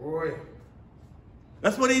out. Boy.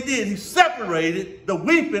 That's what he did. He separated the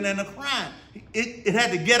weeping and the crying. It had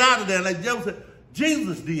to get out of there. Like Joe said,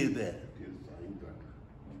 Jesus did that.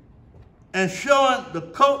 And showing the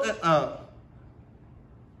coat,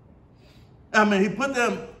 he put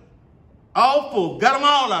them all full, got them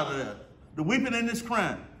all out of there. The weeping and this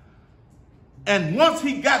crying. And once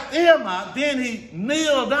he got them out, then he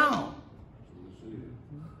kneeled down.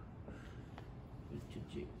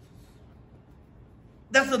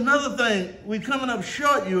 That's another thing. We coming up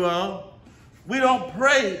short, you all. We don't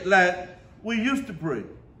pray like we used to pray.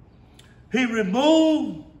 He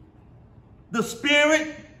removed the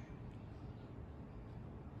spirit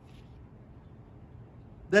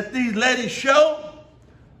that these ladies showed.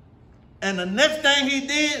 And the next thing he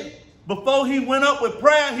did, before he went up with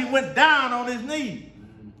prayer, he went down on his knees.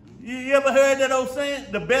 You ever heard that old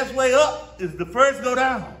saying? The best way up is to first go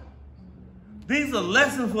down. These are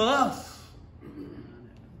lessons for us.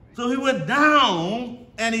 So he went down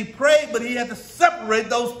and he prayed, but he had to separate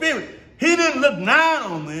those spirits. He didn't look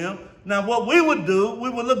down on them. Now what we would do, we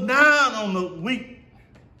would look down on the weak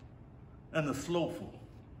and the slothful.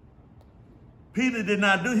 Peter did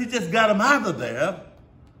not do, he just got them out of there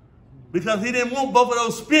because he didn't want both of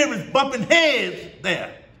those spirits bumping heads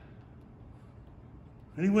there.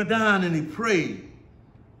 And he went down and he prayed.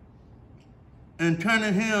 And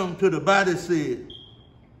turning him to the body said,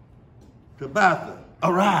 Tabitha,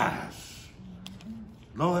 arise.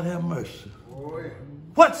 Lord have mercy. Boy.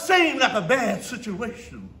 What seemed like a bad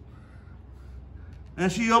situation.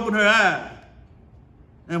 And she opened her eyes.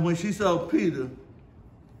 And when she saw Peter,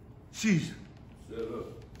 she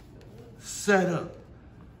sat up.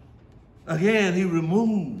 Again, he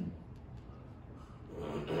removed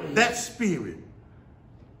that spirit.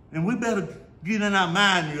 And we better get in our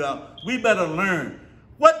mind, you all. We better learn.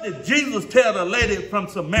 What did Jesus tell the lady from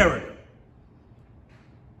Samaria?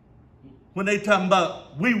 When they talking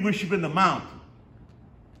about we worship in the mountain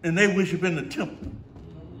and they worship in the temple.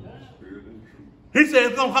 He said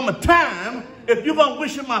it's going to come a time, if you're going to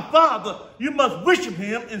worship my Father, you must worship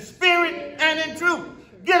him in spirit and in truth.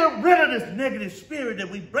 Get rid of this negative spirit that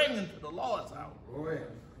we bring into the Lord's house. Boy.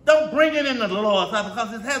 Don't bring it into the Lord's house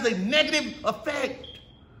because it has a negative effect.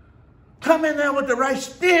 Come in there with the right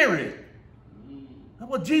spirit. That's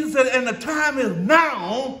what Jesus said, and the time is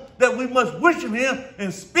now that we must worship him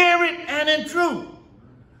in spirit and in truth.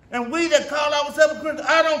 And we that call ourselves Christians,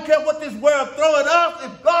 I don't care what this world throw at us,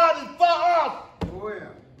 if God is for us. Oh, yeah.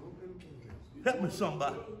 Help me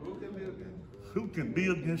somebody. Who can be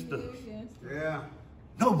against us? Yeah.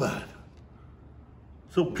 Nobody.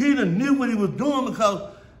 So Peter knew what he was doing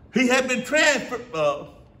because he had been transferred.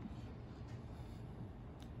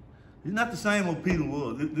 He's not the same old Peter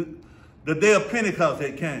was. The day of Pentecost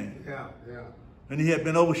had came. Yeah, yeah. And he had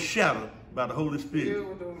been overshadowed by the Holy Spirit. Yeah,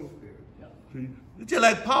 with the Holy Spirit. See? It's just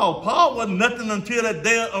like Paul. Paul wasn't nothing until that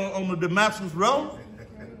day on the Damascus Road.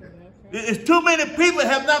 It's too many people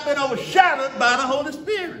have not been overshadowed by the Holy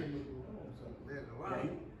Spirit.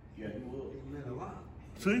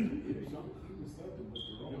 See? He was something,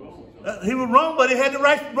 but the wrong. He was wrong, but he had the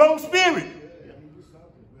wrong spirit. Yeah, he was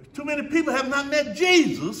something, but Too many people have not met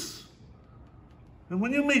Jesus. And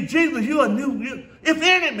when you meet Jesus, you are new. If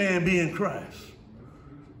any man be in Christ.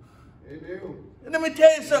 amen. And let me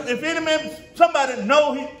tell you something. If any man, somebody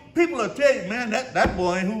know, people will tell you, man, that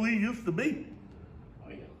boy ain't who he used to be.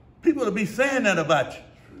 People will be saying that about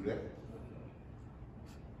you.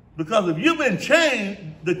 Because if you've been changed,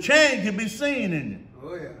 the change can be seen in you.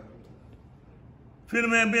 Oh, yeah. If any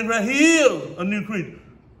man be in Christ, he is a new creature.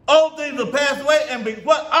 All things will pass away and be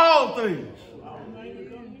what? All things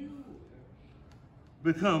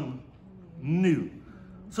become new.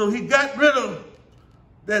 So he got rid of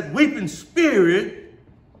that weeping spirit,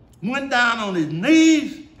 went down on his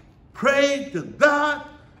knees, prayed to God,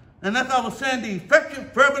 and that's what I was saying, the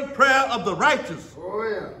effective, fervent prayer of the righteous Oh,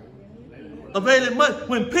 yeah. availeth much.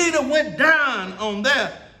 When Peter went down on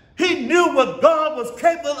that, he knew what God was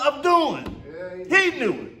capable of doing. Yeah, He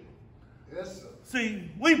knew it. Yes, sir. See,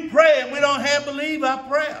 we pray and we don't have to believe our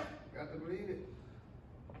prayer. Got to believe it.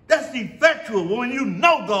 That's effectual when you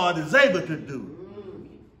know God is able to do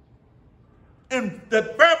it. And the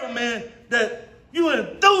fervent man, that you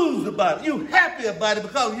enthused about it, you happy about it,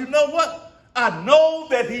 because you know what? I know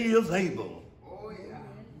that he is able. Oh, yeah.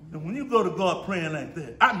 And when you go to God praying like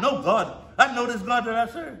that, I know God. I know this God that I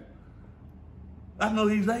serve. I know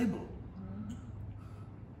he's able.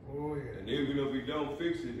 Oh, yeah. And even if he don't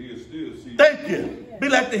fix it, he'll still see. Thank you. Be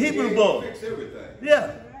like the Hebrew He boy. fix everything.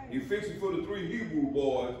 Yeah. He fixed it for the 3 Hebrew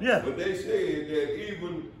boys. Yeah. But they said that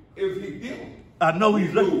even if he didn't, I know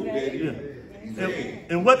he's knew able. that Yeah. he's able.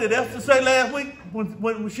 And what did Esther say last week?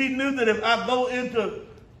 When she knew that if I go into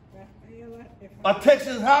a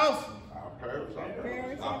Texas house,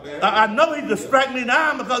 I know he could strike me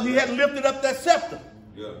down because he hadn't lifted up that scepter.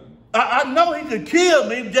 Yeah. I know he could kill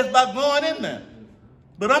me just by going in there.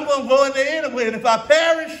 But I'm going to go in there anyway. And if I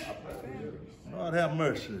perish, Lord have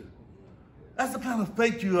mercy. That's the kind of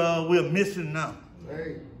faith we're missing now.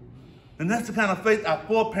 Hey. And that's the kind of faith our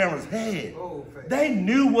foreparents had. Oh, faith. They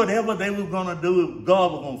knew whatever they were going to do,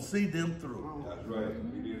 God was going to see them through. That's right.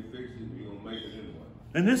 He didn't fix it, he gonna make it anyway.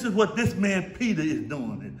 And this is what this man Peter is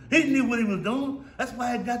doing. He knew what he was doing. That's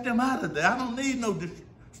why he got them out of there. I don't need no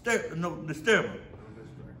disturbance.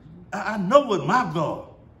 I know what my God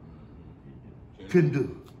can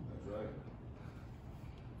do. That's right.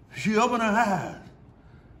 She opened her eyes.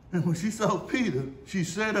 And when she saw Peter, she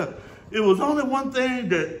sat up. It was only one thing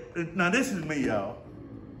that, now this is me, y'all.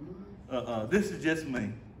 This is just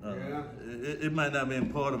me. It might not have been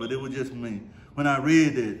part of it. It was just me. When I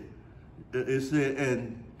read it, it said,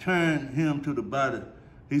 and turn him to the body.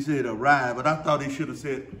 He said, arise. But I thought he should have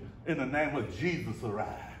said, in the name of Jesus,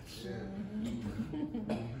 arise.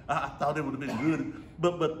 I thought it would have been good.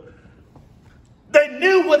 But they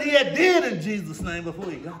knew what he had did in Jesus' name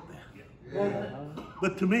before he got there.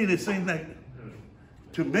 But to me, it seems like,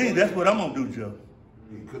 to me, that's what I'm going to do, Joe.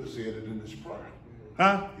 He could have said it in his prayer.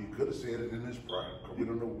 Huh? He could have said it in his prayer. We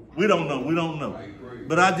don't know. We don't know.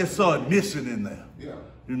 But I just saw it missing in there. Yeah.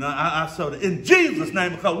 You know, I saw it in Jesus'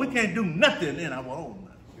 name, because we can't do nothing in our own name.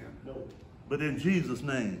 Yeah. No. But in Jesus'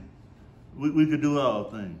 name, we could do all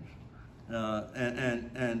things.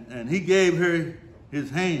 And he gave her his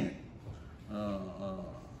hand.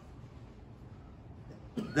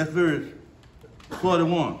 That's verse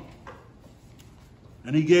 41.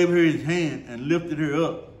 And he gave her his hand and lifted her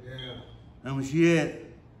up. Yeah. And when she had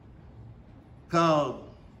called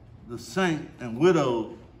the saint and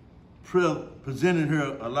widow, presented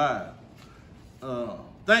her alive.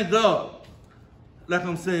 Thank God, like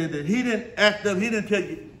I'm saying, that he didn't act up. He didn't tell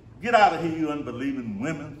you, get out of here, you unbelieving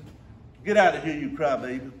women. Get out of here, you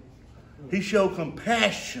crybaby. He showed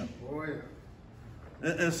compassion. Oh, yeah.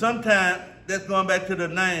 And sometimes that's going back to the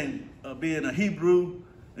name of being a Hebrew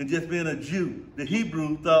and just being a Jew. The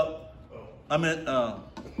Hebrew thought,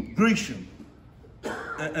 Grecian.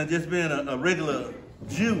 And just being a regular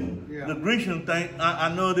Jew. Yeah. The Grecian think,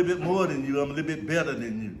 I know a little bit more than you. I'm a little bit better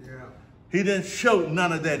than you. Yeah. He didn't show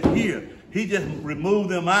none of that here. He just removed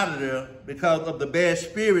them out of there because of the bad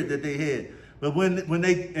spirit that they had. But when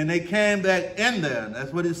they came back in there,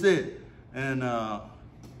 that's what it said. And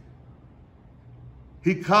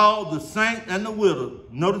he called the saint and the widow.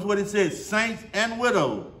 Notice what it says, saints and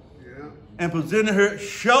widows. Yeah. And presented her,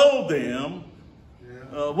 showed them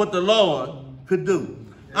what the Lord could do.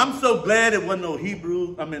 Yeah. I'm so glad it wasn't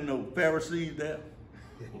no Pharisees there.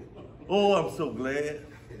 Oh, I'm so glad.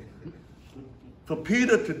 For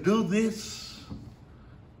Peter to do this,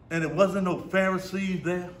 and it wasn't no Pharisees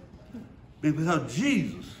there, because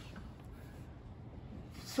Jesus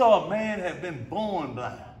saw a man had been born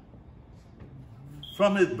blind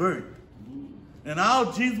from his birth. And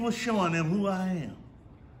all Jesus was showing them who I am.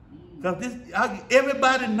 Because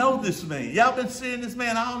everybody knows this man. Y'all been seeing this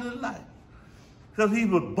man all his life. Because he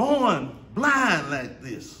was born blind like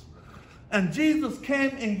this. And Jesus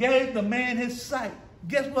came and gave the man his sight.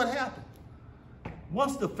 Guess what happened?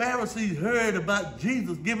 Once the Pharisees heard about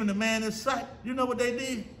Jesus giving the man his sight, you know what they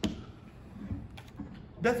did?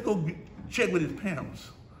 Let's go check with his parents.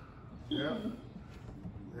 Yeah.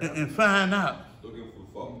 And find out. Looking for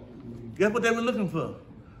fault. Guess what they were looking for?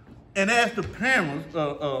 And asked the parents,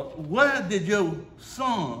 where did your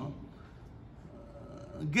son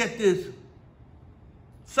get this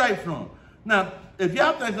sight from? Now, if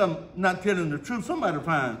y'all think I'm not telling the truth, somebody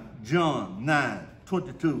find John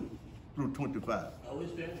 9:22 through 25. Oh,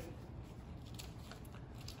 it's there.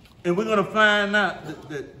 And we're going to find out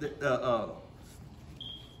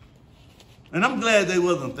and I'm glad they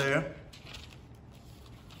wasn't there.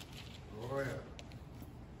 Oh, yeah.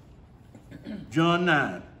 John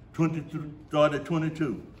 9:22, start at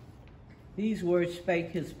 22. These words spake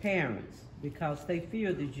his parents, because they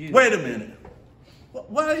feared the Jews. Wait a minute.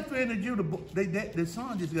 Why are they fearing the Jew? Their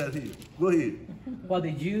son just got here. Go ahead. For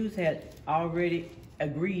the Jews had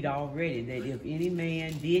agreed already that if any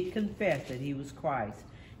man did confess that he was Christ,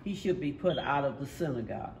 he should be put out of the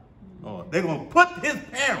synagogue. Oh, they're going to put his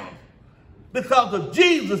parents because of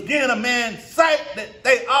Jesus giving a man sight that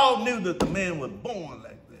they all knew that the man was born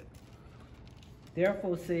like that.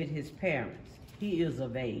 Therefore said his parents, he is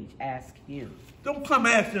of age, ask him. Don't come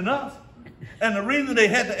asking us. And the reason they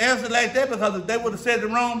had to answer like that, because if they would have said the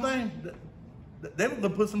wrong thing, they were going to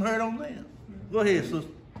put some hurt on them. Go ahead, sister.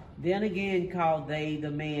 Then again called they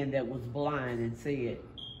the man that was blind and said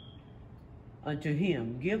unto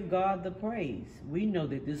him, give God the praise. We know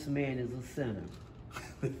that this man is a sinner.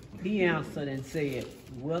 He answered and said,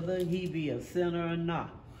 whether he be a sinner or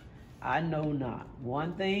not, I know not.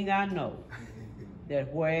 One thing I know,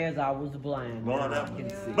 that whereas I was blind, now I can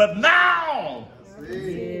see. But now,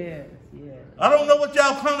 Yes, yes. I don't know what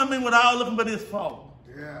y'all come to me with all looking for this fault.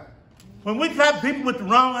 Yeah. When we got people with the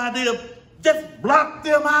wrong idea, just block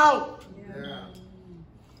them out. Yeah.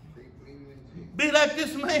 Be like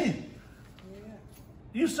this man.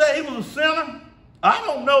 You say he was a sinner? I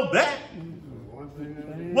don't know that.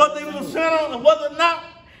 Whether he was a sinner or whether not,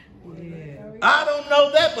 I don't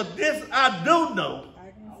know that, but this I do know.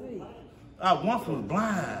 I once was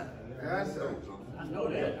blind, That's it. I know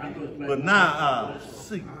that. I know it's but now I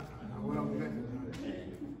see.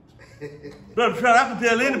 Brother Trout, I can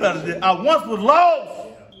tell anybody that I once was lost,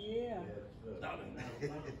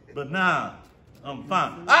 but now I'm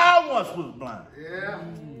fine. I once was blind. Yeah.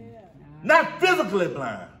 Not physically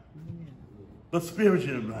blind, but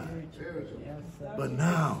spiritually blind. But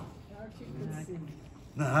now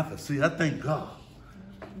I can see. I thank God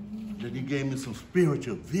that he gave me some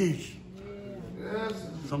spiritual vision. Yes.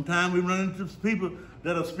 Sometimes we run into people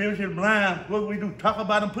that are spiritually blind. What do we do? Talk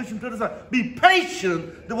about them, push them to the side. Be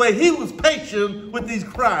patient the way he was patient with these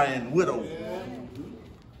crying widows.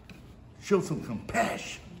 Show some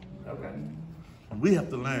compassion. And we have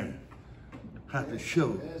to learn how to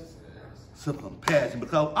show some compassion,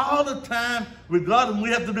 because all the time, regardless, we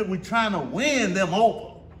have to do, we're trying to win them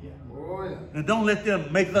over. Oh, yeah. And don't let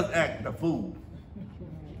them make us act a fool.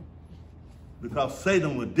 Because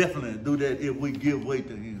Satan will definitely do that if we give way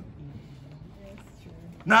to him.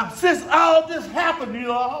 Now, since all this happened,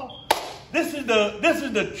 you all, this is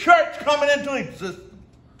the church coming into existence.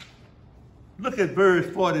 Look at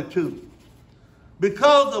verse 42.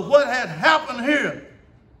 Because of what had happened here,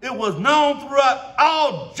 it was known throughout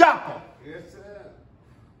all Joppa. Yes, sir.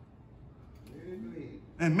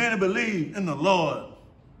 And many believed in the Lord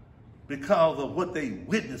because of what they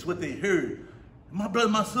witnessed, what they heard. My brother,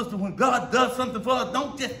 my sister, when God does something for us,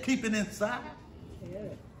 don't just keep it inside.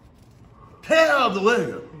 Tell the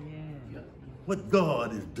world what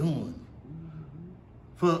God is doing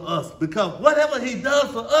for us. Because whatever he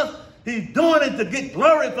does for us, he's doing it to get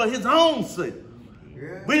glory for his own sake.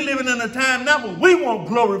 Yeah. We living in a time now where we want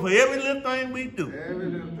glory for every little thing we do. Every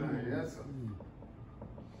little thing, yes, sir.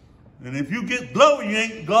 And if you get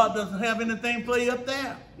glory, God doesn't have anything for you up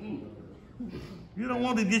there. You don't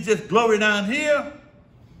want to get just glory down here.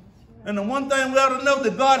 And the one thing we ought to know,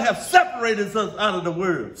 that God has separated us out of the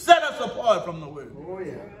world, set us apart from the world. Oh,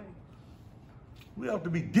 yeah. We ought to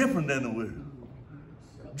be different than the world.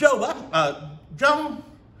 John,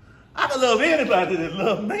 I can love anybody that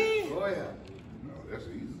loves me. Oh, yeah. No, that's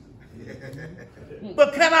easy.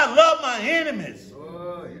 But can I love my enemies?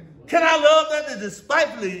 Oh, yeah. Can I love them that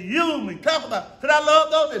despitefully use me? Talk about, can I love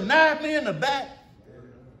those that knife me in the back?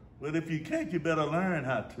 Well, if you can't, you better learn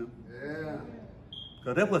how to. Yeah.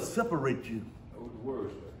 Because that's what separates you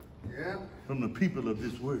words. Yeah. From the people of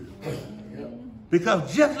this world.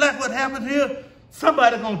 Because just like what happened here,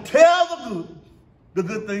 somebody gonna tell the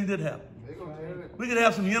good things that happened. They gonna tell it. We could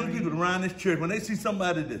have some young people around this church, when they see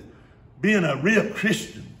somebody that's being a real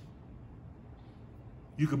Christian,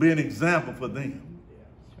 you could be an example for them.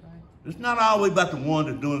 It's not always about the one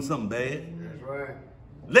that's doing something bad. That's right.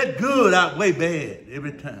 Let good outweigh bad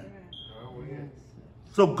every time. Oh, yeah.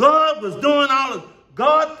 So God was doing all of,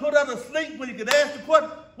 God put her to sleep when you could ask the question,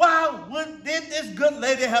 why did this good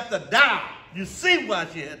lady have to die? You see why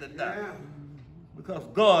she had to die. Yeah. Because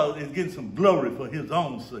God is getting some glory for his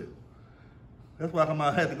own sake. That's why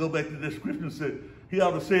I had to go back to this scripture and say, he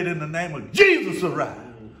ought to say it in the name of Jesus arise.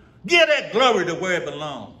 Give that glory to where it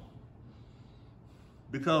belongs.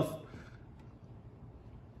 Because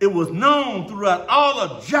it was known throughout all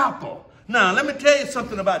of Joppa. Now, let me tell you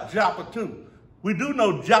something about Joppa, too. We do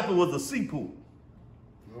know Joppa was a seaport.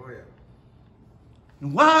 Oh, yeah.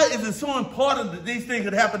 And why is it so important that these things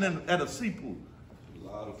could happen at a seaport? A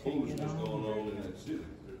lot of foolishness going on in that city.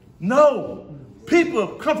 No. People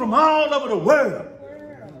come from all over the world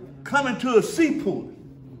coming to a seaport.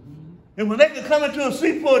 And when they can come into a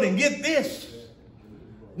seaport and get this,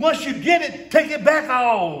 once you get it, take it back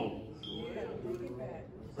all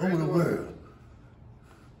over the world.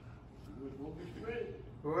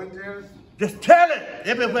 Go and tell us. Just tell it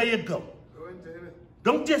everywhere you go. Go and tell it.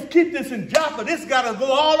 Don't just keep this in Joppa. This got to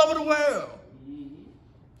go all over the world.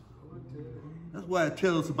 That's why it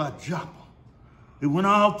tells us about Joppa. It went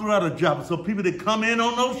all throughout of Joppa. So people that come in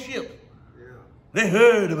on those ships, they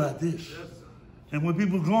heard about this. And when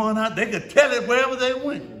people going out, they could tell it wherever they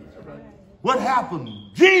went. What happened?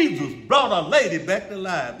 Jesus brought a lady back to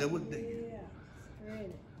life that was dead.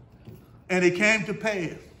 And it came to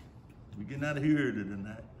pass, we cannot hear it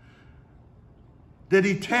tonight, that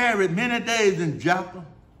he tarried many days in Joppa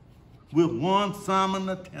with one Simon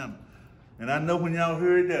the tanner. And I know when y'all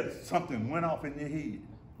heard that, something went off in your head.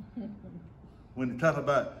 When they talk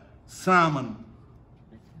about Simon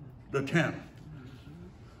the tanner.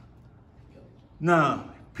 Now,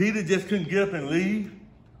 Peter just couldn't get up and leave.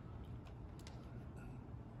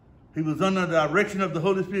 He was under the direction of the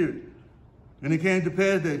Holy Spirit. And it came to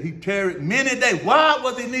pass that he tarried many days. Why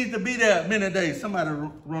was he need to be there many days? Somebody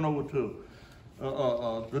run over to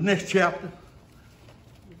the next chapter.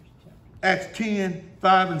 Acts 10,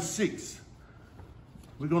 5 and 6.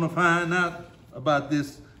 We're going to find out about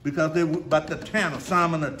this because they were about the tanner,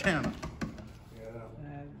 Simon the tanner.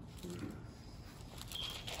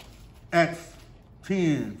 Acts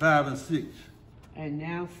 10, 5 and 6. And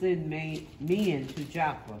now send men to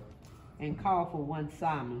Joppa, and call for one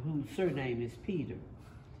Simon, whose surname is Peter.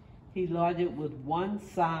 He lodged with one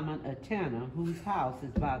Simon a tanner, whose house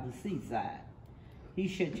is by the seaside. He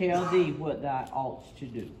should tell thee what thou oughtest to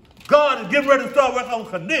do. God is getting ready to start working on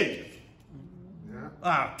Cornelius.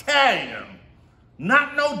 Italian,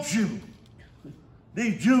 not no Jew.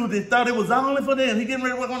 These Jews, they thought it was only for them. He getting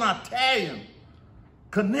ready to work on Italian,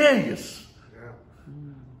 Cornelius.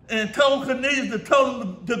 And told Cornelius to tell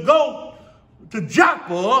him to go to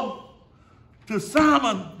Joppa, to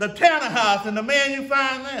Simon the tanner house, and the man you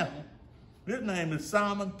find there, his name is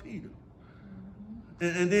Simon Peter.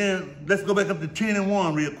 And then let's go back up to 10 and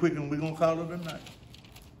 1 real quick, and we're going to call it a night.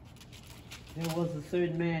 There was a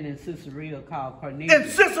certain man in Caesarea called In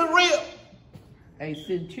Cornelius, Caesarea, a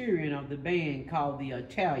centurion of the band called the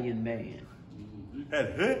Italian band,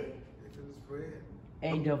 had heard.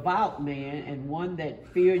 a devout man, and one that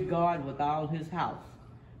feared God with all his house,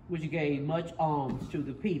 which gave much alms to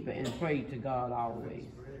the people and prayed to God always.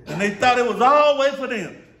 And they thought it was always for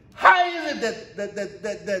them. How is it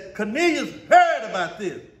that Cornelius heard about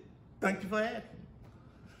this? Thank you for asking.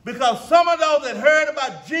 Because some of those that heard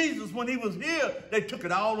about Jesus when he was here, they took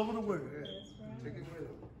it all over the world.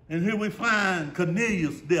 And here we find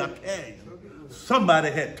Cornelius the Italian. Somebody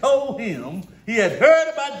had told him he had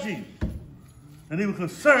heard about Jesus. And he was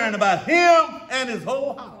concerned about him and his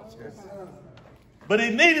whole house. But he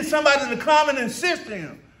needed somebody to come and assist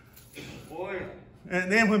him.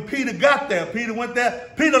 And then when Peter got there, Peter went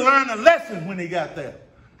there. Peter learned a lesson when he got there.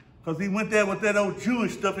 Because he went there with that old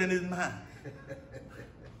Jewish stuff in his mind.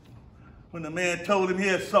 When the man told him he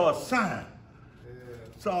had saw a sign.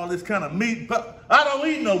 Saw all this kind of meat. But I don't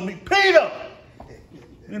eat no meat. Peter!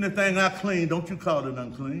 Anything I clean, don't you call it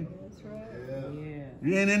unclean. That's right. Yeah.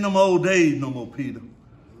 You ain't in them old days no more, Peter.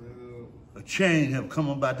 A change have come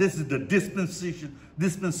about. This is the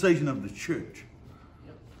dispensation of the church.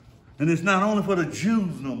 And it's not only for the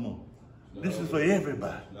Jews no more. This is for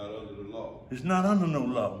everybody. It's not under the law. It's not under no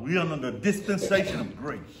law. We're under the dispensation of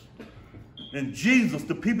grace. And Jesus,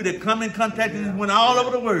 the people that come in contact with him went all over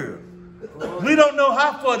the world. We don't know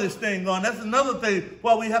how far this thing going. That's another thing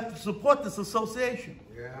why we have to support this association.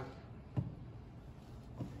 Yeah.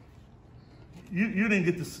 You didn't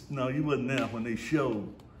get to, no, you wasn't there when they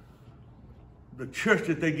showed the church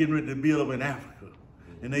that they're getting ready to build over in Africa.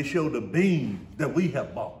 And they showed the beams that we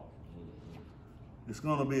have bought. It's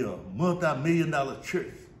going to be a multi-million-dollar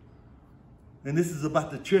church. And this is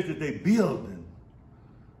about the church that they're building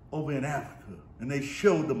over in Africa. And they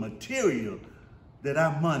showed the material that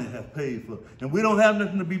our money has paid for. And we don't have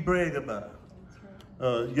nothing to be bragged about.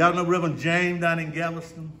 Y'all know Reverend James down in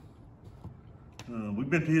Galveston? We've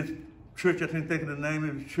been to his church. I can't think of the name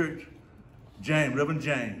of his church. James, Reverend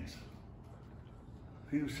James.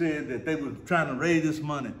 He said that they were trying to raise this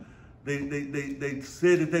money. They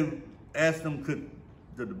said that they asked them, could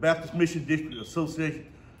the Baptist Mission District Association,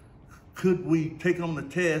 could we take on the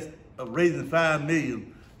task of raising $5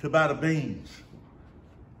 million to buy the beans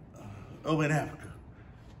over in Africa?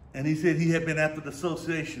 And he said he had been after the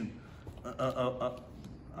association,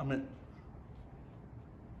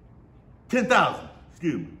 10,000,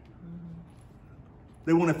 excuse me.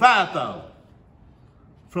 They wanted 5,000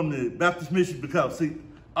 from the Baptist Mission because, see,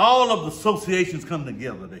 all of the associations come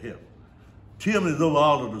together to help. Tim is over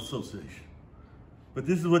all of the associations. But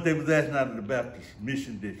this is what they was asking out of the Baptist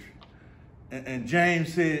Mission District. And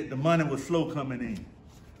James said the money was slow coming in.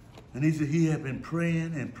 And he said he had been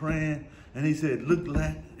praying and praying, and he said it looked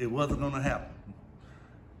like it wasn't going to happen.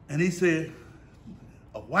 And he said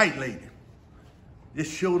a white lady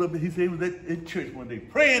just showed up, and he said he was at church one day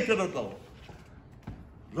praying to the Lord.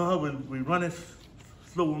 Lord, we running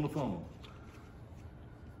slow on the phone.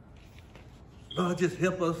 Lord, just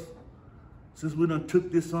help us, since we done took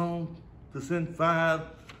this on, to send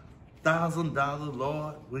 $5,000,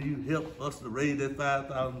 Lord, will you help us to raise that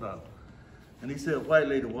 $5,000? And he said a white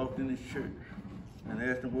lady walked in his church and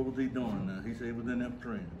asked him what was he doing now. He said he was in there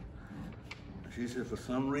praying. And she said, for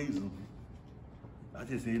some reason, I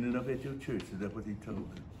just ended up at your church. So that's what he told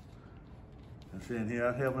me. And saying, here,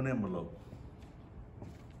 I have an envelope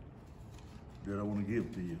that I want to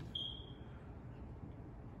give to you.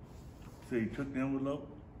 So he took the envelope.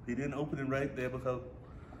 He didn't open it right there because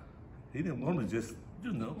he didn't want to just,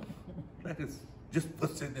 you know, like it's just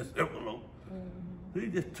what's in this envelope. So he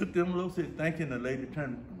just took the envelope, said thank you, and the lady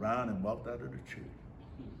turned around and walked out of the church.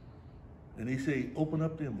 And he said, open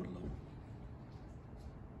up the envelope.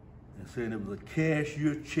 And said it was a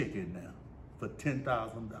cashier check in there for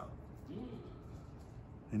 $10,000.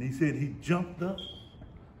 And he said he jumped up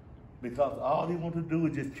because all he wanted to do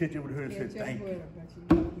was just catch up with her and say thank you.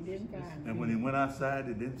 And when he went outside,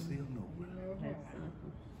 they didn't see him nowhere.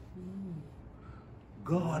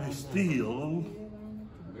 God is still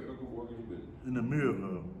in the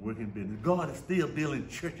miracle working business. God is still building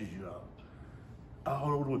churches, y'all,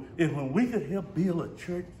 all over the world. And when we could help build a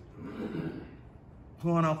church,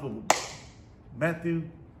 going off of Matthew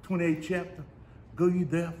 28 chapter, go ye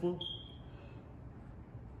therefore,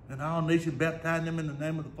 and all nations baptize them in the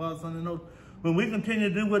name of the Father, Son, and Holy Ghost. When we continue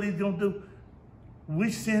to do what he's going to do,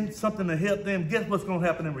 we send something to help them. Guess what's going to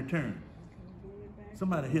happen in return?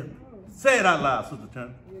 Somebody help me. Say it out loud, Sister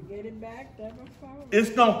Turner. You get it back, double fold. It's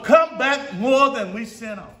going to come back more than we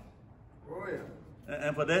sent off. Oh, yeah.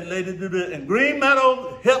 And for that lady to do that. And Green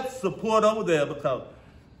Meadow helps support over there because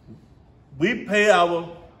we pay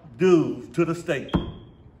our dues to the state.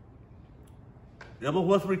 Ever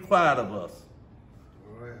what's required of us,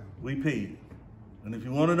 Oh, yeah. we pay it. And if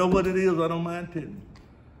you want to know what it is, I don't mind telling you.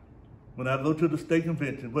 When I go to the state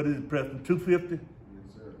convention, what is it, Preston? $250? Yes,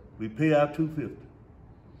 sir. We pay our $250.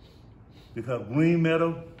 Because Green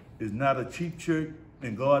Meadow is not a cheap church,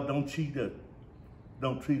 and God don't cheat us.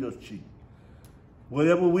 Don't treat us cheap.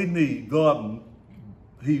 Whatever we need, God,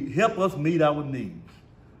 he help us meet our needs.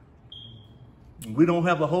 We don't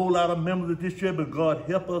have a whole lot of members of this church, but God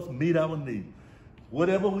help us meet our needs.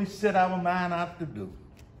 Whatever we set our mind out to do.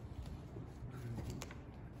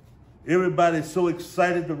 Everybody's so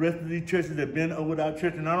excited, the rest of these churches that have been over our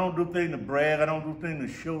church, and I don't do things to brag, I don't do things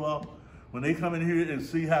to show off. When they come in here and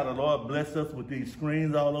see how the Lord blessed us with these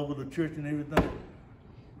screens all over the church and everything,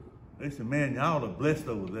 they say, man, y'all are blessed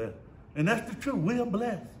over there. And that's the truth. We are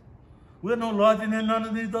blessed. We're no larger than none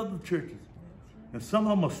of these other churches. And some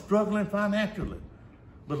of them are struggling financially.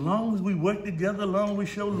 But as long as we work together, as long as we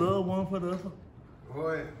show love one for the other,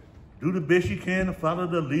 Oh, yeah. do the best you can to follow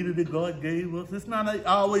the leader that God gave us. It's not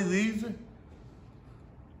always easy.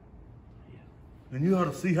 And you ought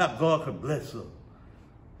to see how God can bless us.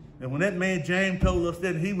 And when that man James told us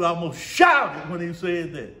that, he almost shouted when he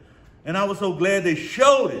said that. And I was so glad they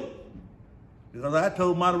showed it. Because I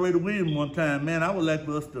told Moderator William one time, man, I would like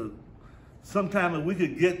for us to, sometime if we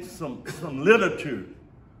could get some literature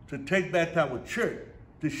to take back to our church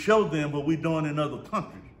to show them what we're doing in other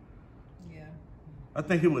countries. Yeah. I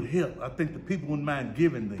think it would help. I think the people wouldn't mind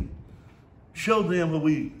giving them. Show them where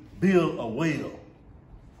we build a well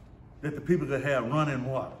that the people could have running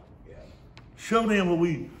water. Show them where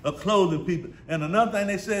we are clothing people. And another thing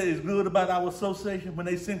they said is good about our association, when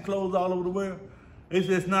they send clothes all over the world, they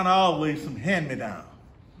said it's not always some hand-me-down.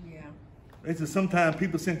 Yeah. They said sometimes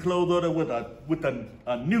people send clothes order with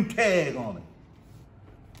a new tag on it.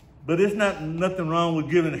 But it's not nothing wrong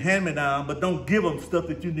with giving hand-me-down, but don't give them stuff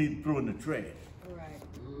that you need to throw in the trash.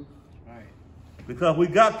 Right. Because we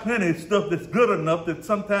got plenty of stuff that's good enough that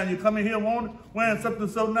sometimes you come in here wearing something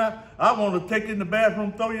so nice, I want to take you in the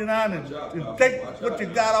bathroom, throw you down, and take what you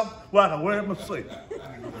got off while I wear it myself.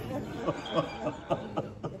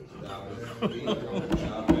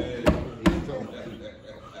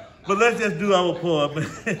 But let's just do our part,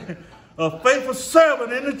 man. A faithful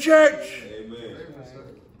servant in the church. Amen.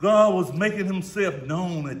 God was making himself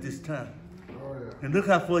known at this time. Oh, yeah. And look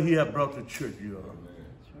how far he had brought the church, y'all.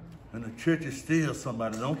 And the church is still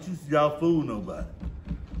somebody. Don't y'all fool nobody.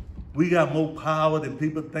 We got more power than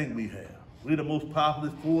people think we have. We're the most powerful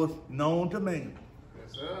force known to man.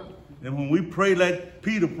 Yes, sir. And when we pray like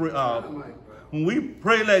Peter prayed, when we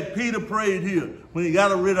pray like Peter prayed here, when he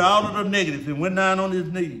got rid of all of the negatives and went down on his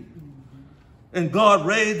knees, and God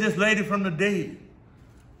raised this lady from the dead,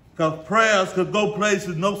 because prayers could go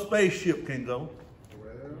places no spaceship can go.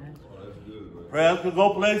 Prayers could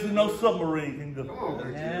go places no submarine can go.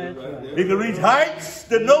 It can reach heights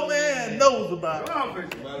that no man knows about.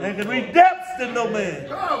 And can reach depths that no man.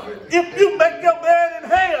 If you make your bed in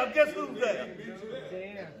hell, guess who's there?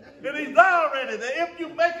 And he's already there. If you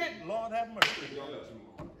make it, Lord have mercy.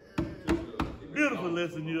 Beautiful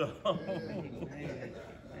lesson, you are.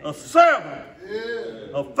 A servant.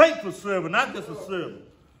 A faithful servant, not just a servant.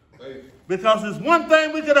 Because there's one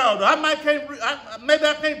thing we could all do. Maybe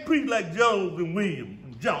I can't preach like Job and William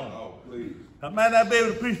and John. Oh, please. I might not be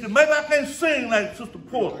able to preach it. Maybe I can't sing like Sister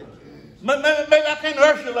Porter. Maybe I can't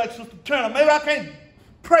usher like Sister Turner. Maybe I can't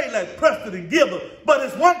pray like Preston and Gilbert. But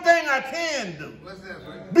it's one thing I can do. What's that,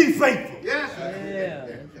 man? Be faithful. Yes.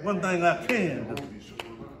 Yeah. One thing I can do.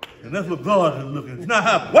 And that's what God is looking. It's not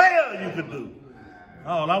how well you can do.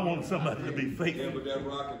 All I want is somebody to be Yeah, faithful. but that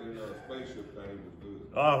rocket and spaceship thing was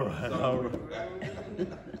good. All right, all right.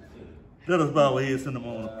 Let us bow our heads in the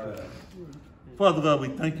morning of prayer. Father God, we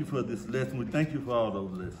thank you for this lesson. We thank you for all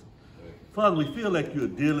those lessons. Father, we feel like you're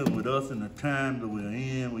dealing with us in the time that we're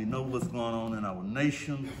in. We know what's going on in our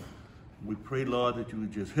nation. We pray, Lord, that you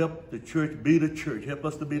would just help the church be the church. Help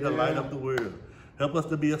us to be the light of the world. Help us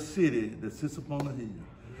to be a city that sits upon a hill.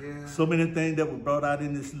 Yeah. So many things that were brought out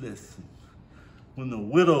in this lesson. When the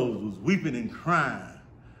widows was weeping and crying,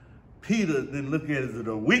 Peter didn't look at it as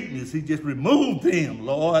a weakness. He just removed them,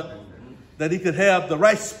 Lord, that he could have the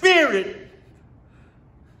right spirit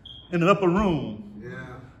in the upper room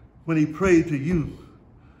when he prayed to you.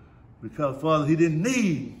 Because, Father, he didn't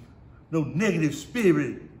need no negative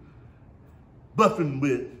spirit buffing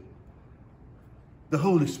with the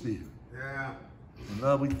Holy Spirit. Yeah. And,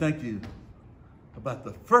 Lord, we thank you about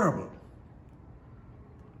the fervor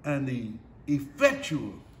and the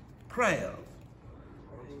effectual prayers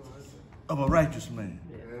of a righteous man.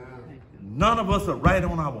 None of us are right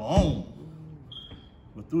on our own.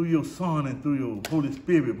 But through your Son and through your Holy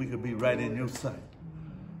Spirit, we can be right in your sight.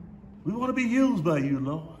 We want to be used by you,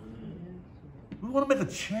 Lord. We want to make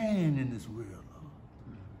a change in this world, Lord.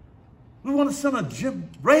 We want to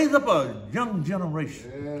raise up a young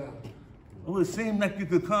generation. Yeah. Oh, it seemed like you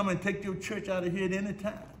could come and take your church out of here at any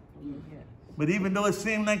time. But even though it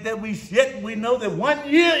seemed like that, we know that 1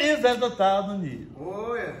 year is as 1,000 years.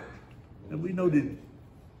 Oh, yeah. And we know that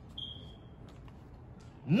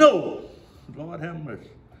Noah, Lord have mercy,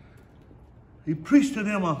 he preached to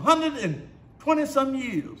them 120-some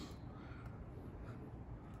years.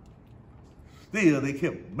 Still, they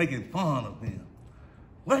kept making fun of him.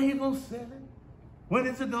 Where are you going to sell it? When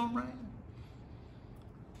is it going to rain?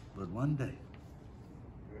 But one day,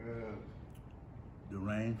 the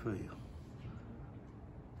rain fell.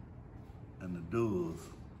 And the doors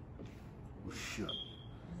were shut.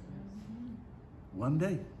 One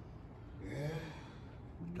day. Yeah.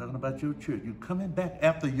 We're talking about your church. You're coming back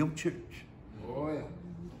after your church. Oh, yeah.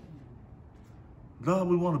 God,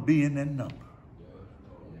 we want to be in that number.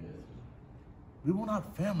 We want our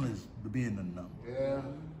families to be in the number. Yeah.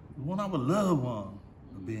 We want our loved ones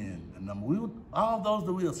to be in the number. All those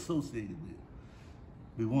that we associated with,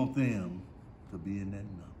 we want them to be in that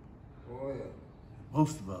number. Oh, yeah.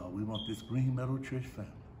 Most of all, we want this Green Meadow Church family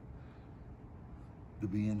to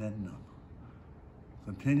be in that number.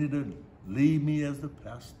 Continue to Lead me as the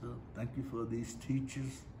pastor. Thank you for these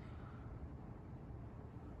teachers.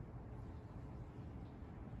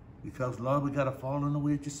 Because, Lord, we got to fall in the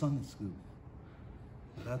way at your Sunday school.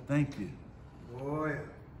 But I thank you. Oh, yeah.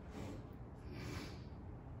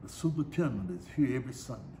 The superintendent is here every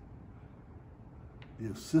Sunday.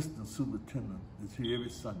 The assistant superintendent is here every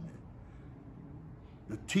Sunday.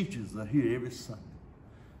 The teachers are here every Sunday.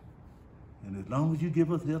 And as long as you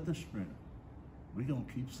give us health and strength, we're going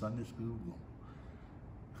to keep Sunday school going.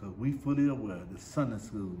 Because we fully aware that Sunday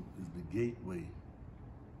school is the gateway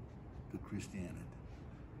to Christianity.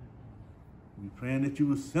 We're praying that you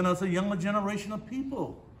will send us a younger generation of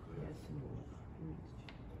people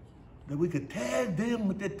that we could tag them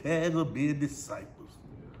with the tag of being disciples,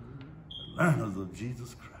 learners of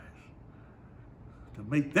Jesus Christ, to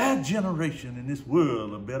make that generation in this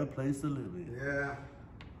world a better place to live in. Yeah.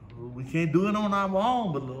 We can't do it on our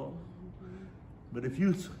own, but Lord, but if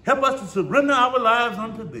you help us to surrender our lives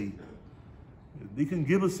unto thee, if thee can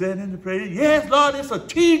give us that in the prayer, yes, Lord, it's a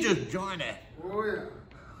tedious journey. Oh, yeah.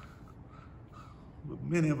 But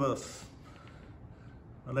many of us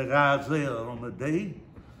are like Isaiah on the day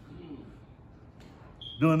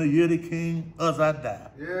during the year the king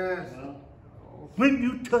Uzziah. Yes. When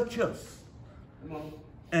you touch us,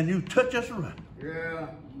 and you touch us right, Yeah.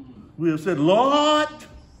 we have said, Lord,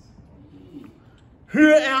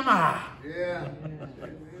 here am I. Yeah.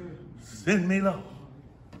 Send me, Lord.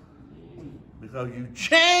 Because you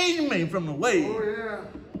changed me from the way Oh,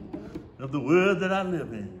 yeah. of the world that I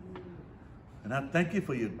live in. And I thank you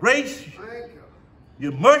for your grace, Thank you.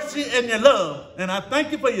 your mercy, and your love. And I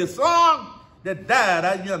thank you for your son that died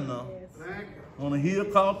out yonder Thank you. on a hill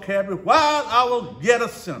called Calvary while I was yet a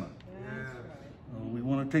sinner. Yeah. We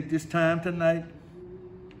want to take this time tonight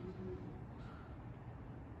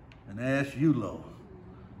and ask you, Lord,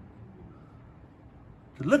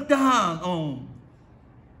 to look down on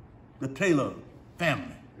the Taylor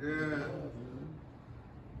family. Yeah.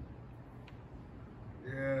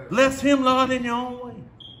 Yeah. Bless him, Lord, in your own way.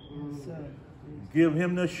 Yes, sir. Give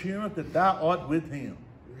him the assurance that thou art with him.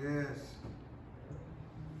 Yes.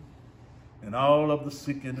 And all of the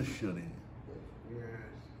sick and the shut in. Yes.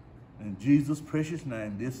 In Jesus' precious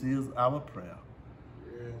name, this is our prayer.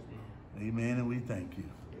 Yes. Amen, and we thank you.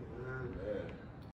 Amen.